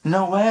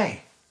 No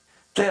way.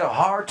 They had a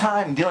hard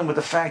time dealing with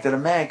the fact that a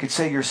man could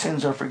say your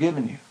sins are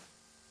forgiven you.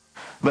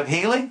 But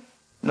healing?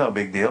 No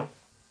big deal.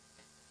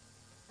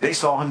 They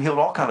saw him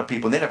heal all kinds of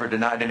people. They never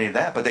denied any of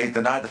that, but they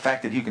denied the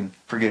fact that you can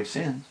forgive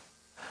sins.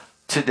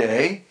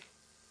 Today,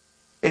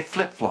 it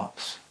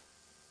flip-flops.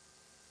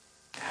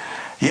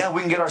 Yeah,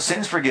 we can get our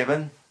sins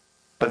forgiven,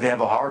 but they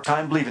have a hard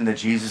time believing that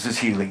Jesus is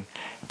healing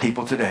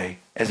people today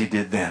as he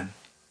did then.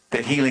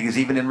 That healing is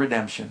even in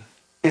redemption.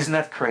 Isn't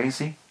that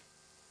crazy?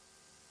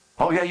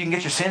 Oh yeah, you can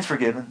get your sins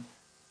forgiven.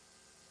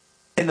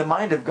 In the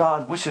mind of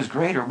God, which is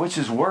greater, which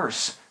is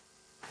worse?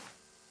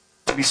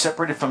 To be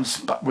separated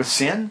with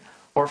sin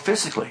or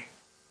physically?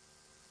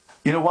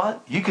 You know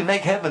what? You can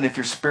make heaven if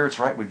your spirit's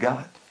right with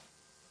God.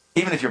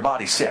 Even if your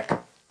body's sick.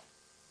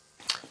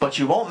 But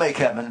you won't make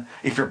heaven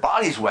if your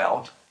body's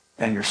well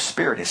and your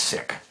spirit is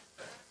sick.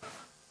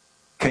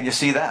 Can you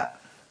see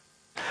that?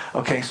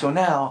 Okay, so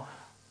now,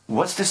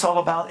 what's this all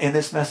about in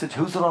this message?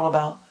 Who's it all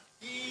about?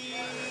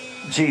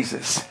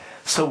 Jesus.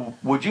 So,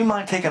 would you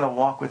mind taking a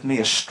walk with me,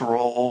 a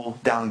stroll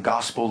down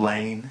Gospel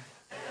Lane?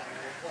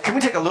 Can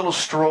we take a little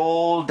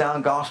stroll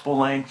down Gospel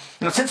Lane?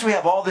 You know, since we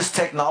have all this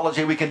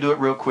technology, we can do it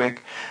real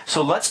quick.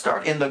 So let's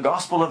start in the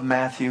Gospel of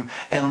Matthew,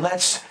 and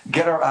let's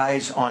get our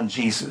eyes on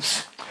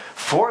Jesus.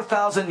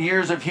 4,000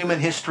 years of human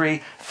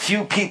history,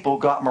 few people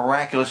got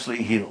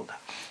miraculously healed.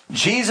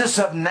 Jesus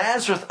of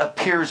Nazareth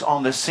appears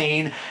on the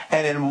scene,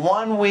 and in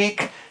 1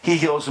 week, he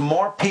heals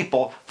more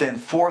people than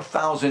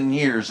 4,000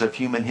 years of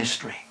human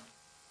history.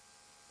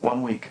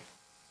 1 week.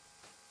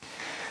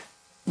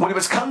 When he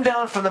was come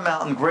down from the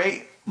mountain,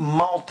 great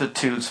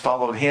multitudes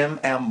followed him,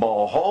 and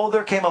behold,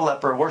 there came a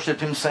leper,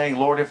 worshipped him, saying,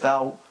 Lord, if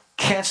thou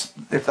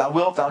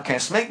wilt, thou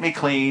canst make me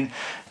clean.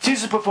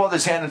 Jesus put forth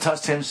his hand and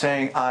touched him,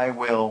 saying, I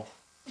will,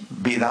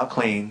 be thou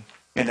clean.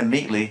 And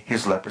immediately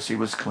his leprosy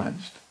was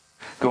cleansed.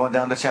 Going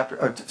down to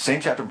same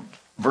chapter,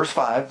 verse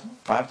 5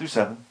 through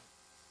 7.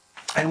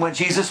 And when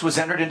Jesus was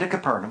entered into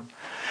Capernaum,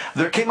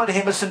 there came unto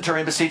him a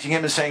centurion, beseeching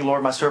him and saying,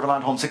 Lord, my servant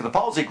lying home sick of the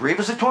palsy,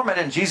 grievously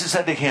tormented. And Jesus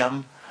said to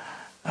him,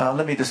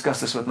 let me discuss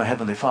this with my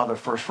Heavenly Father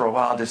first for a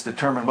while, just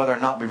determine whether or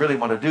not we really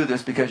want to do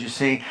this, because you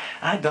see,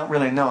 I don't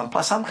really know. And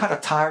plus, I'm kind of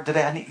tired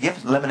today. I need to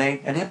give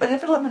lemonade. And if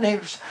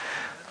lemonaders...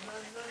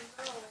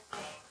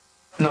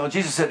 No,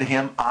 Jesus said to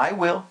him, I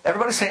will.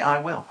 Everybody say,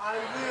 I will. I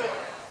will.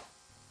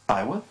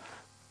 I will.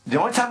 The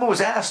only time it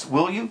was asked,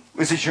 will you?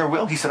 Is this your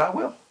will? He said, I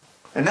will.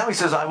 And now he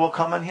says, I will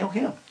come and heal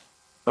him.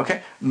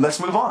 Okay, let's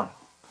move on.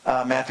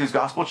 Matthew's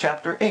Gospel,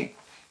 chapter 8.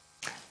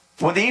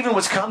 When the even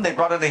was come, they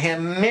brought unto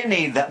him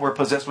many that were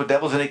possessed with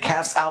devils, and he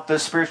cast out the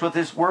spirits with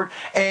his word,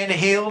 and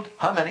healed,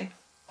 how many?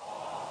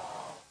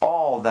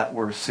 All that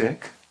were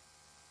sick.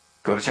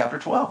 Go to chapter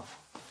 12.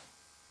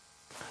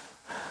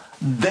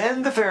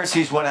 Then the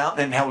Pharisees went out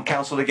and held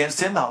counsel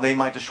against him, how they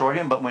might destroy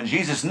him. But when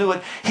Jesus knew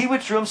it, he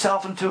withdrew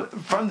himself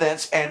from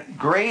thence, and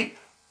great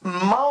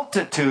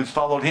multitudes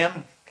followed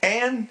him,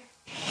 and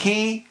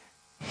he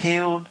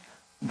healed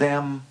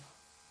them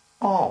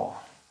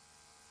all.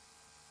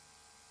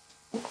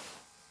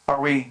 Are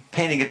we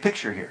painting a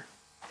picture here?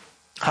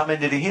 How many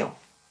did he heal?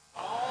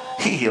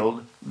 He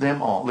healed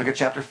them all. Look at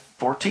chapter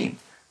 14.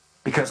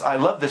 Because I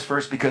love this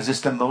verse because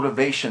it's the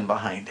motivation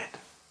behind it.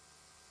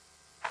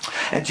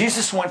 And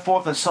Jesus went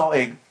forth and saw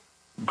a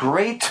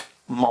great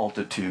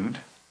multitude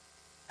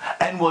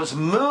and was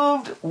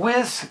moved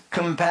with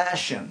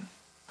compassion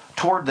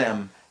toward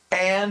them,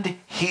 and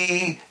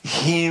he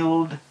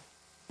healed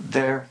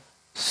their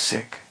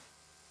sick.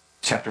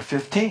 Chapter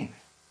 15,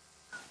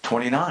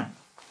 29.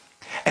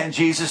 And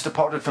Jesus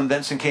departed from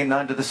thence and came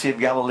nigh to the Sea of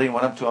Galilee, and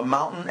went up to a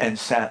mountain and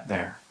sat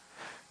there.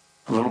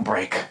 A little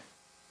break.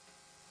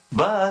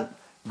 But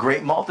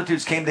great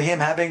multitudes came to him,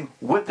 having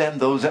with them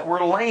those that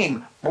were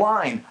lame,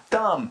 blind,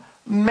 dumb,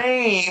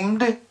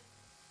 maimed,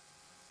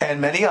 and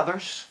many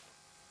others.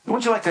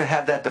 Wouldn't you like to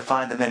have that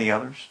defined, the many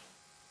others?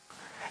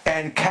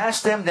 And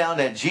cast them down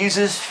at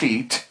Jesus'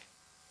 feet,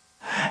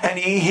 and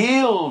he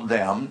healed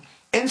them,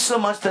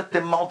 insomuch that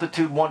the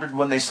multitude wondered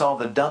when they saw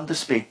the dumb to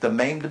speak, the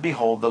maimed to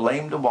behold, the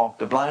lame to walk,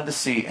 the blind to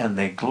see, and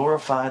they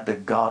glorified the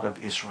God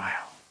of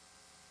Israel.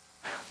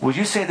 Would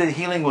you say that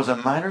healing was a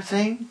minor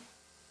thing?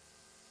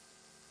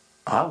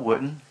 I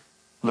wouldn't.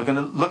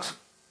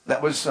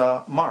 That was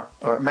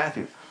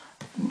Matthew.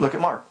 Look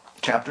at Mark,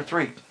 chapter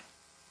 3.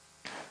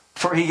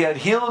 For he had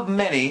healed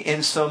many,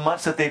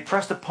 insomuch that they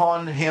pressed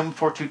upon him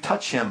for to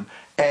touch him,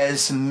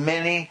 as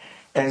many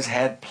as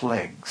had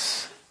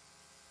plagues.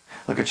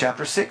 Look at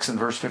chapter 6 and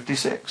verse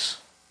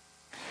 56.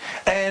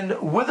 And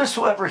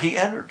whithersoever he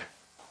entered,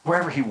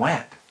 wherever he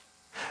went,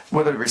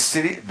 whether it was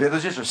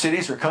villages or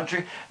cities or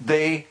country,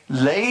 they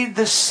laid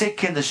the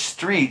sick in the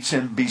streets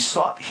and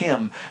besought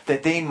him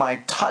that they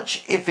might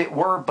touch, if it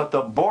were but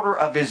the border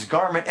of his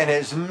garment, and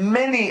as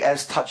many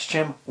as touched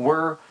him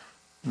were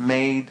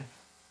made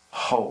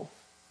whole.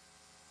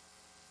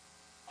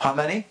 How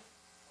many?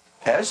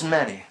 As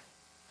many.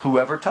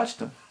 Whoever touched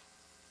him.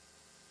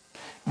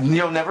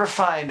 You'll never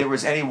find there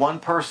was any one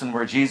person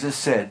where Jesus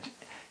said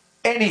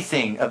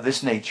anything of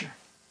this nature.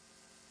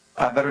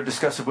 I better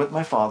discuss it with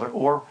my Father,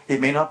 or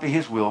it may not be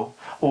his will,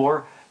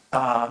 or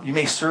you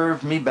may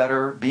serve me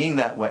better being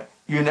that way.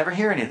 You never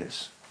hear any of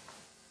this.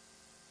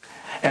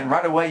 And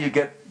right away you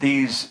get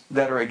these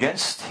that are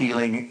against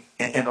healing,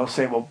 and they'll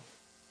say, well,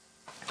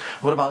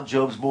 what about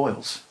Job's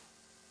boils?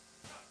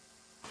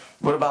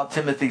 What about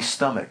Timothy's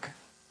stomach?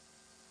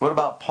 What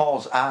about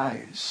Paul's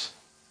eyes?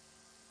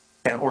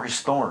 Or his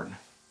thorn?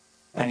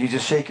 And you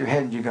just shake your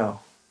head and you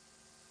go,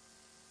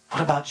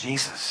 what about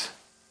Jesus?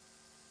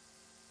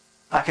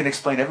 I can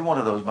explain every one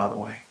of those, by the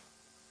way,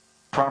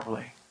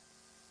 properly.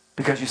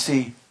 Because you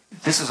see,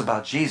 this is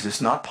about Jesus,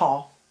 not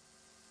Paul,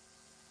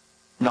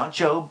 not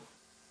Job,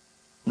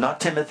 not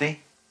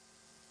Timothy,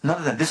 none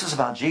of them. This is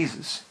about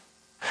Jesus.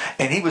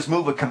 And he was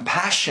moved with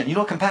compassion. You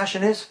know what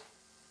compassion is?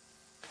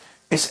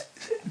 It's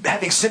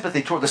having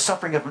sympathy toward the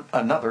suffering of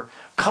another,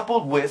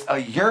 coupled with a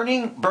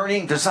yearning,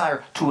 burning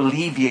desire to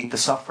alleviate the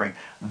suffering.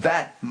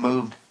 That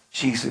moved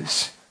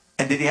Jesus.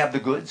 And did he have the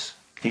goods?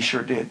 He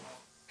sure did.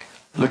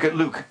 Look at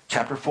Luke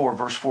chapter 4,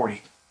 verse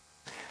 40.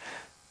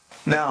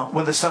 Now,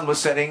 when the sun was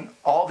setting,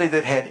 all they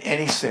that had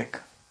any sick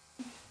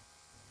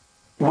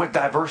with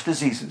diverse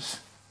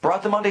diseases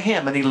brought them unto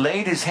him, and he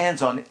laid his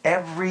hands on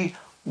every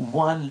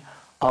one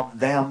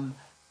of them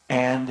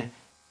and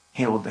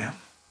healed them.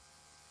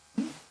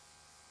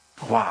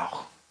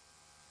 Wow.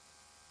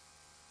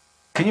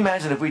 Can you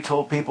imagine if we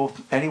told people,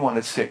 anyone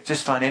that's sick,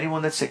 just find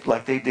anyone that's sick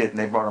like they did, and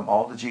they brought them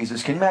all to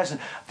Jesus? Can you imagine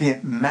the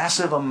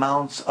massive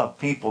amounts of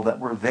people that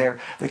were there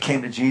that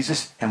came to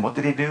Jesus? And what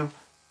did he do?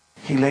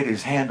 He laid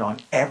his hand on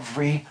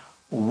every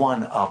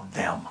one of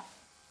them.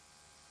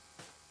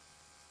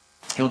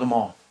 Healed them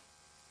all.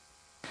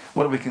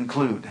 What do we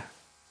conclude?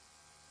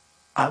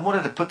 I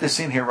wanted to put this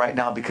in here right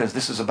now because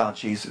this is about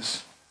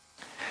Jesus.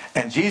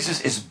 And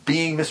Jesus is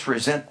being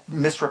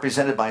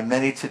misrepresented by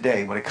many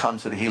today when it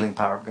comes to the healing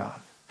power of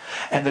God.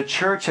 And the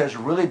church has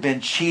really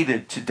been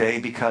cheated today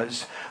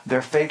because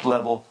their faith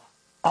level,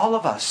 all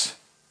of us,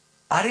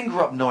 I didn't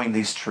grow up knowing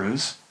these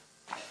truths.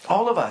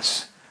 All of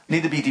us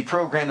need to be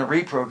deprogrammed and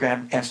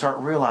reprogrammed and start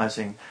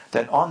realizing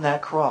that on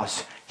that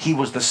cross, he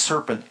was the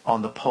serpent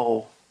on the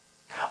pole.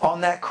 On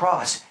that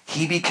cross,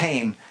 he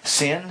became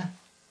sin,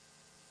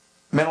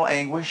 mental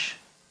anguish,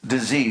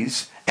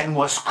 disease, and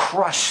was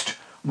crushed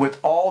with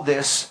all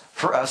this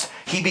for us.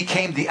 He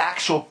became the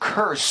actual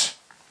curse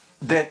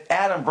that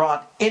Adam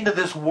brought into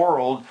this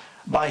world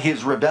by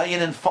his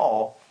rebellion and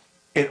fall.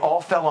 It all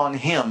fell on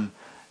him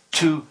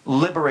to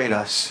liberate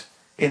us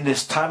in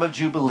this time of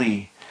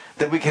Jubilee,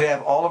 that we could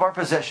have all of our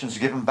possessions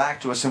given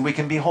back to us and we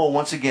can be whole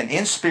once again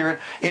in spirit,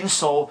 in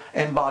soul,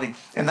 and body.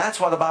 And that's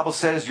why the Bible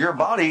says your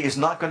body is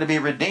not going to be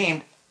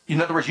redeemed. In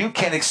other words, you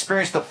can't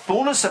experience the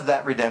fullness of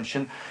that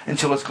redemption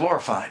until it's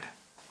glorified.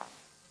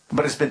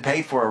 But it's been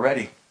paid for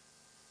already.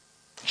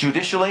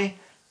 Judicially,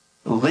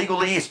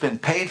 legally, it's been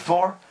paid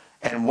for.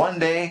 And one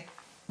day,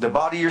 the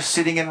body you're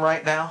sitting in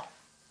right now,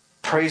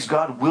 praise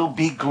God, will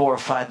be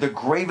glorified. The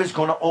grave is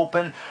going to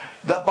open.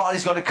 The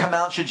body's going to come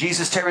out. Should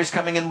Jesus tarry is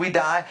coming and we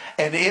die.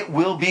 And it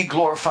will be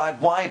glorified.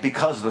 Why?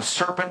 Because the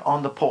serpent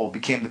on the pole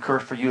became the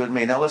curse for you and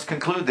me. Now let's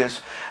conclude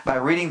this by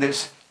reading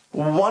this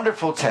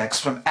wonderful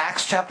text from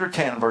Acts chapter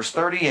 10, verse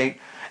 38.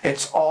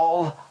 It's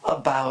all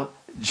about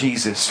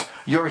Jesus.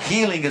 Your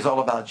healing is all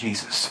about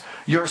Jesus.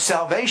 Your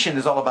salvation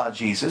is all about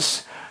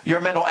Jesus. Your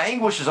mental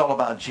anguish is all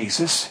about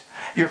Jesus.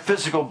 Your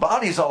physical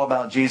body is all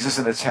about Jesus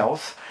and its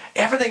health.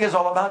 Everything is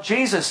all about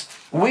Jesus.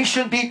 We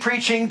should be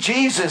preaching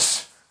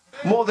Jesus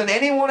more than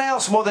anyone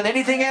else, more than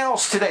anything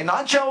else today.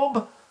 Not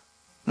Job,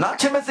 not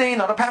Timothy,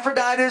 not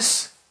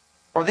Epaphroditus,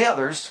 or the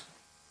others.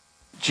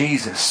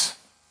 Jesus.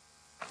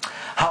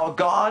 How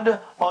God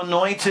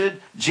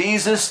anointed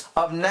Jesus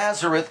of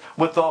Nazareth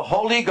with the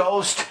Holy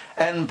Ghost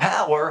and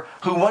power,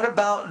 who went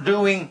about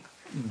doing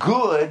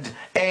good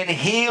and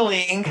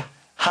healing,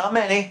 how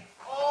many?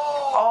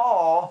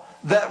 All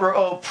that were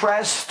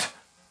oppressed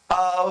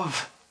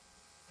of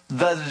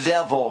the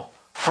devil,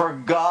 for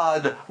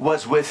God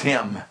was with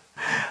him.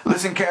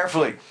 Listen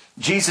carefully.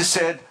 Jesus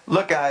said,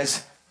 look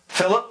guys,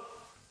 Philip,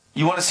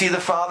 you want to see the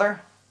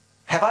Father?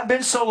 Have I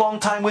been so long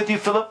time with you,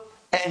 Philip?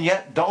 And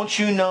yet don't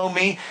you know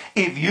me?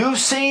 If you've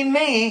seen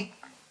me,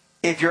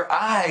 if your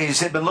eyes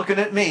have been looking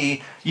at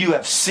me, you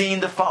have seen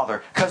the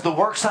Father. Because the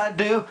works I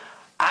do,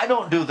 I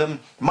don't do them.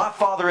 My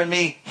Father in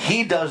me,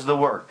 He does the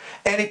work.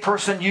 Any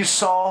person you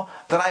saw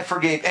that I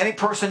forgave, any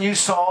person you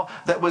saw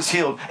that was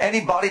healed, any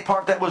body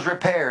part that was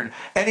repaired,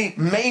 any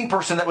main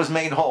person that was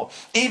made whole,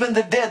 even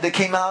the dead that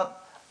came out,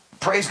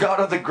 praise God,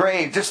 of the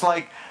grave, just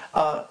like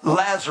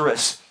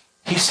Lazarus.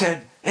 He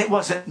said, it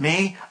wasn't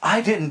me.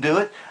 I didn't do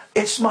it.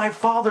 It's my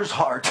Father's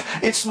heart.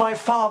 It's my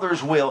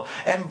Father's will.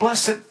 And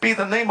blessed be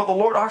the name of the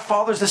Lord. Our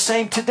Father's the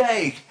same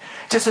today,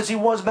 just as He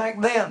was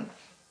back then.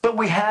 But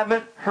we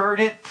haven't heard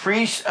it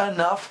preached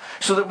enough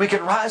so that we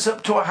can rise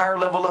up to a higher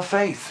level of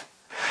faith.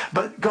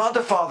 But God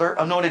the Father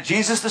anointed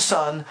Jesus the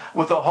Son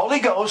with the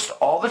Holy Ghost,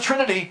 all the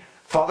Trinity,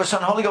 Father,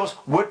 Son, Holy Ghost,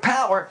 with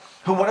power,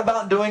 who went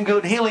about doing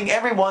good, healing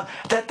everyone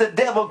that the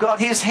devil got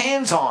his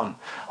hands on,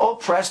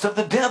 oppressed of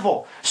the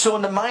devil. So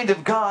in the mind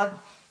of God,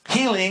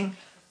 healing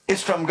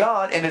is from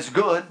God and it's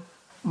good.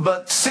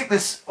 But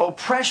sickness,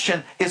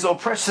 oppression, is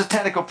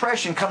satanic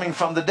oppression coming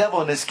from the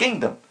devil and his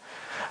kingdom.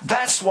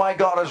 That's why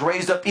God has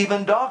raised up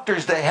even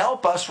doctors to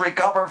help us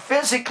recover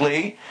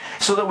physically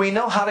so that we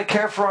know how to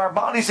care for our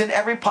bodies in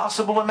every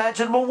possible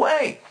imaginable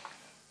way.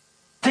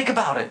 Think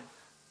about it.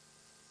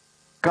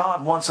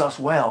 God wants us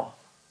well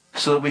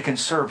so that we can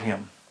serve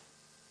Him.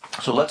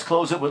 So let's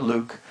close it with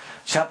Luke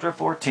chapter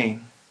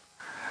 14.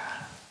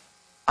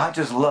 I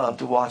just love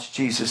to watch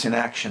Jesus in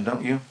action,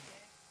 don't you?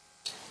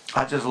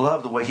 I just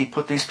love the way He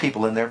put these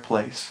people in their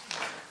place.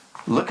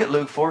 Look at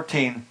Luke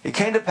 14. It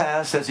came to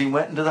pass as He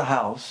went into the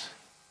house,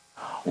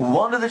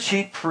 one of the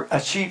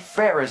chief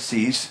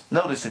Pharisees,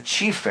 notice a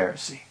chief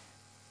Pharisee,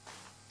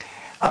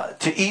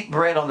 to eat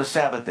bread on the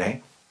Sabbath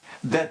day,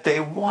 that they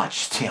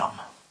watched him.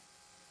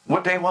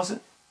 What day was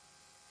it?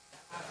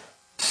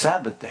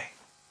 Sabbath day.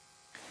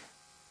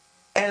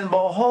 And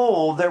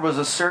behold, there was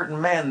a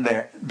certain man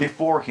there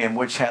before him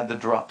which had the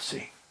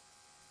dropsy.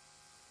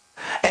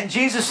 And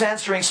Jesus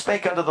answering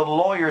spake unto the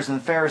lawyers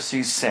and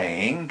Pharisees,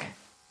 saying,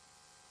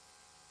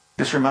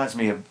 this reminds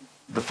me of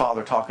the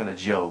Father talking to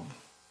Job.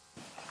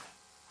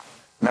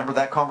 Remember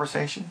that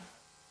conversation?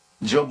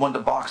 Job wanted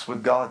to box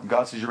with God, and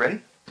God says, you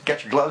ready?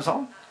 Get your gloves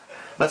on?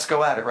 Let's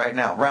go at it right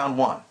now. Round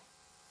one.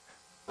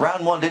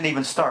 Round one didn't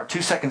even start.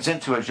 2 seconds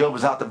into it, Job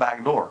was out the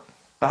back door.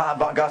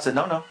 God said,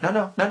 no.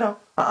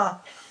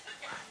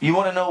 You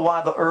want to know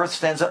why the earth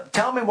stands up?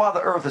 Tell me why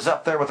the earth is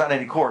up there without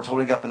any cords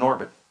holding up in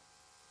orbit.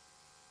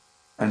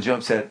 And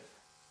Job said,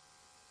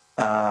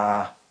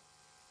 okay,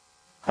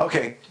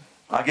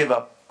 I give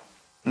up.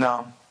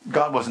 No,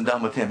 God wasn't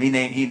done with him.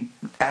 He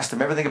asked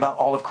him everything about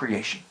all of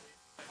creation.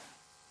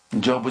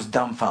 And Job was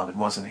dumbfounded,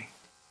 wasn't he?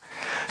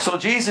 So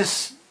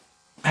Jesus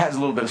has a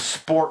little bit of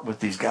sport with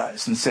these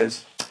guys and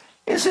says,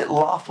 is it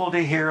lawful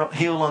to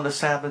heal on the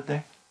Sabbath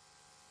day?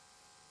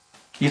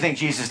 You think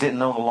Jesus didn't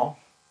know the law?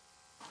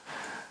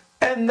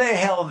 And they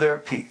held their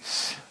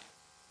peace.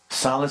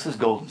 Silence is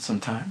golden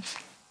sometimes.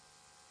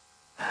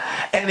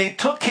 And he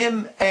took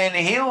him and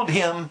healed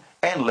him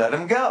and let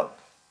him go.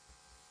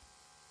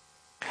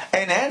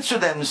 And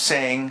answered them,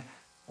 saying,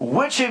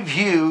 which of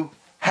you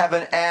have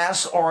an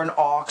ass or an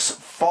ox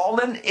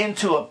fallen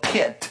into a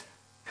pit,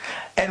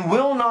 and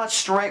will not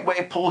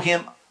straightway pull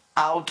him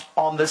out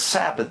on the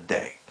Sabbath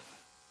day?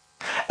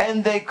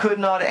 And they could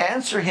not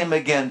answer him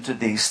again to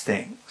these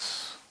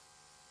things.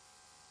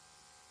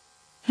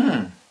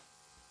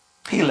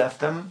 He left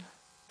them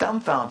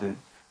dumbfounded.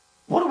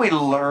 What do we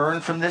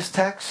learn from this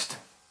text?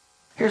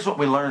 Here's what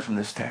we learn from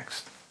this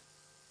text.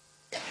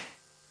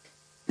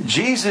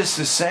 Jesus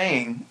is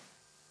saying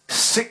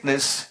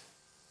sickness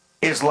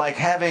is like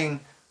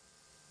having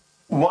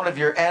one of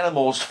your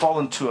animals fall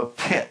into a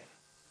pit.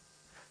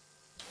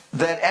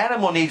 That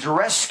animal needs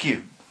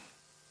rescue.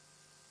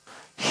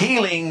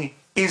 Healing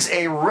is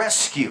a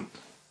rescue.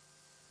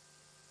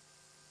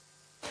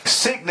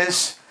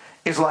 Sickness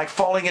is like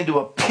falling into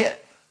a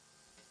pit.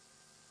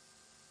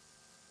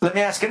 Let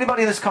me ask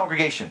anybody in this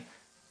congregation,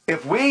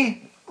 if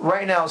we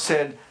right now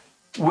said,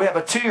 we have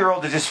a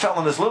 2-year-old that just fell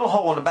in this little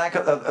hole in the back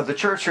of the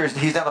church here,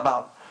 he's down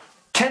about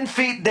 10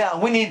 feet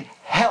down, we need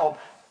help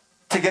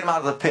to get him out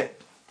of the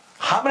pit.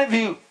 How many of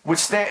you would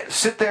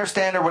sit there,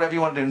 stand there, whatever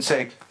you want to do, and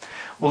say,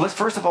 well, let's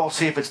first of all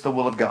see if it's the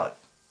will of God.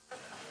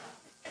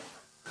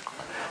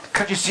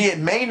 Because you see, it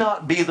may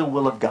not be the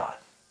will of God.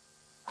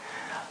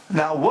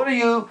 Now,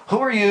 who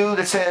are you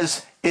that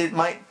says it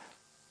might,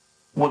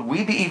 would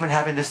we be even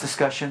having this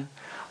discussion?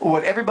 Or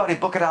would everybody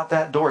book it out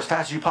that door as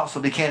fast as you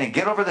possibly can and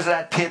get over to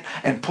that pit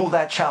and pull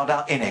that child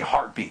out in a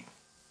heartbeat?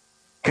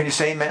 Can you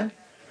say amen?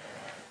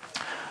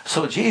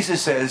 So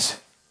Jesus says,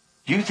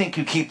 you think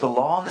you keep the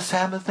law on the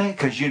Sabbath day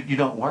because you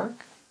don't work?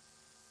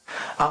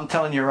 I'm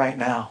telling you right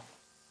now,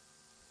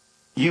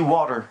 you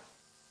water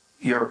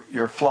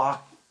your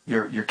flock,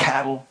 your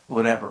cattle,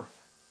 whatever.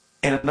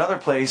 In another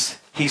place,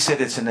 he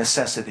said it's a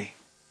necessity.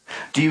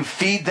 Do you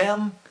feed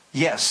them?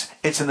 Yes,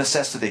 it's a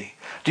necessity.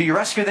 Do you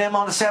rescue them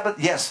on the Sabbath?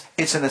 Yes,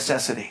 it's a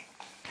necessity.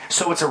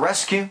 So it's a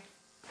rescue.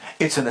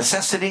 It's a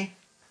necessity,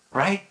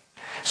 right?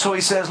 So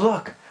he says,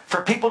 look,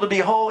 for people to be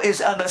whole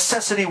is a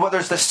necessity, whether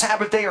it's the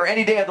Sabbath day or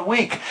any day of the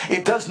week.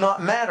 It does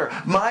not matter.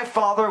 My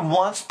Father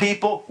wants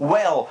people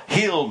well,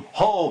 healed,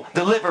 whole,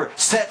 delivered,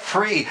 set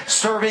free,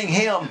 serving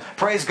Him.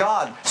 Praise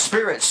God.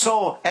 Spirit,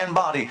 soul, and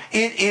body.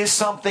 It is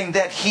something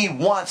that He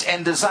wants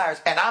and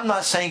desires. And I'm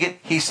not saying it.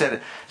 He said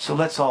it. So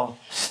let's all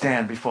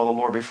stand before the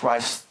Lord before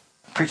I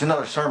preach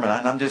another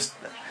sermon.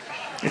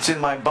 It's in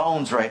my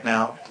bones right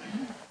now.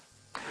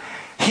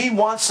 He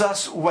wants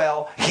us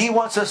well. He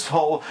wants us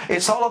whole.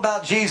 It's all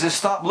about Jesus.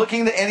 Stop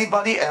looking to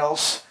anybody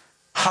else.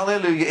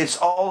 Hallelujah. It's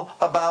all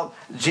about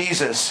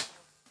Jesus.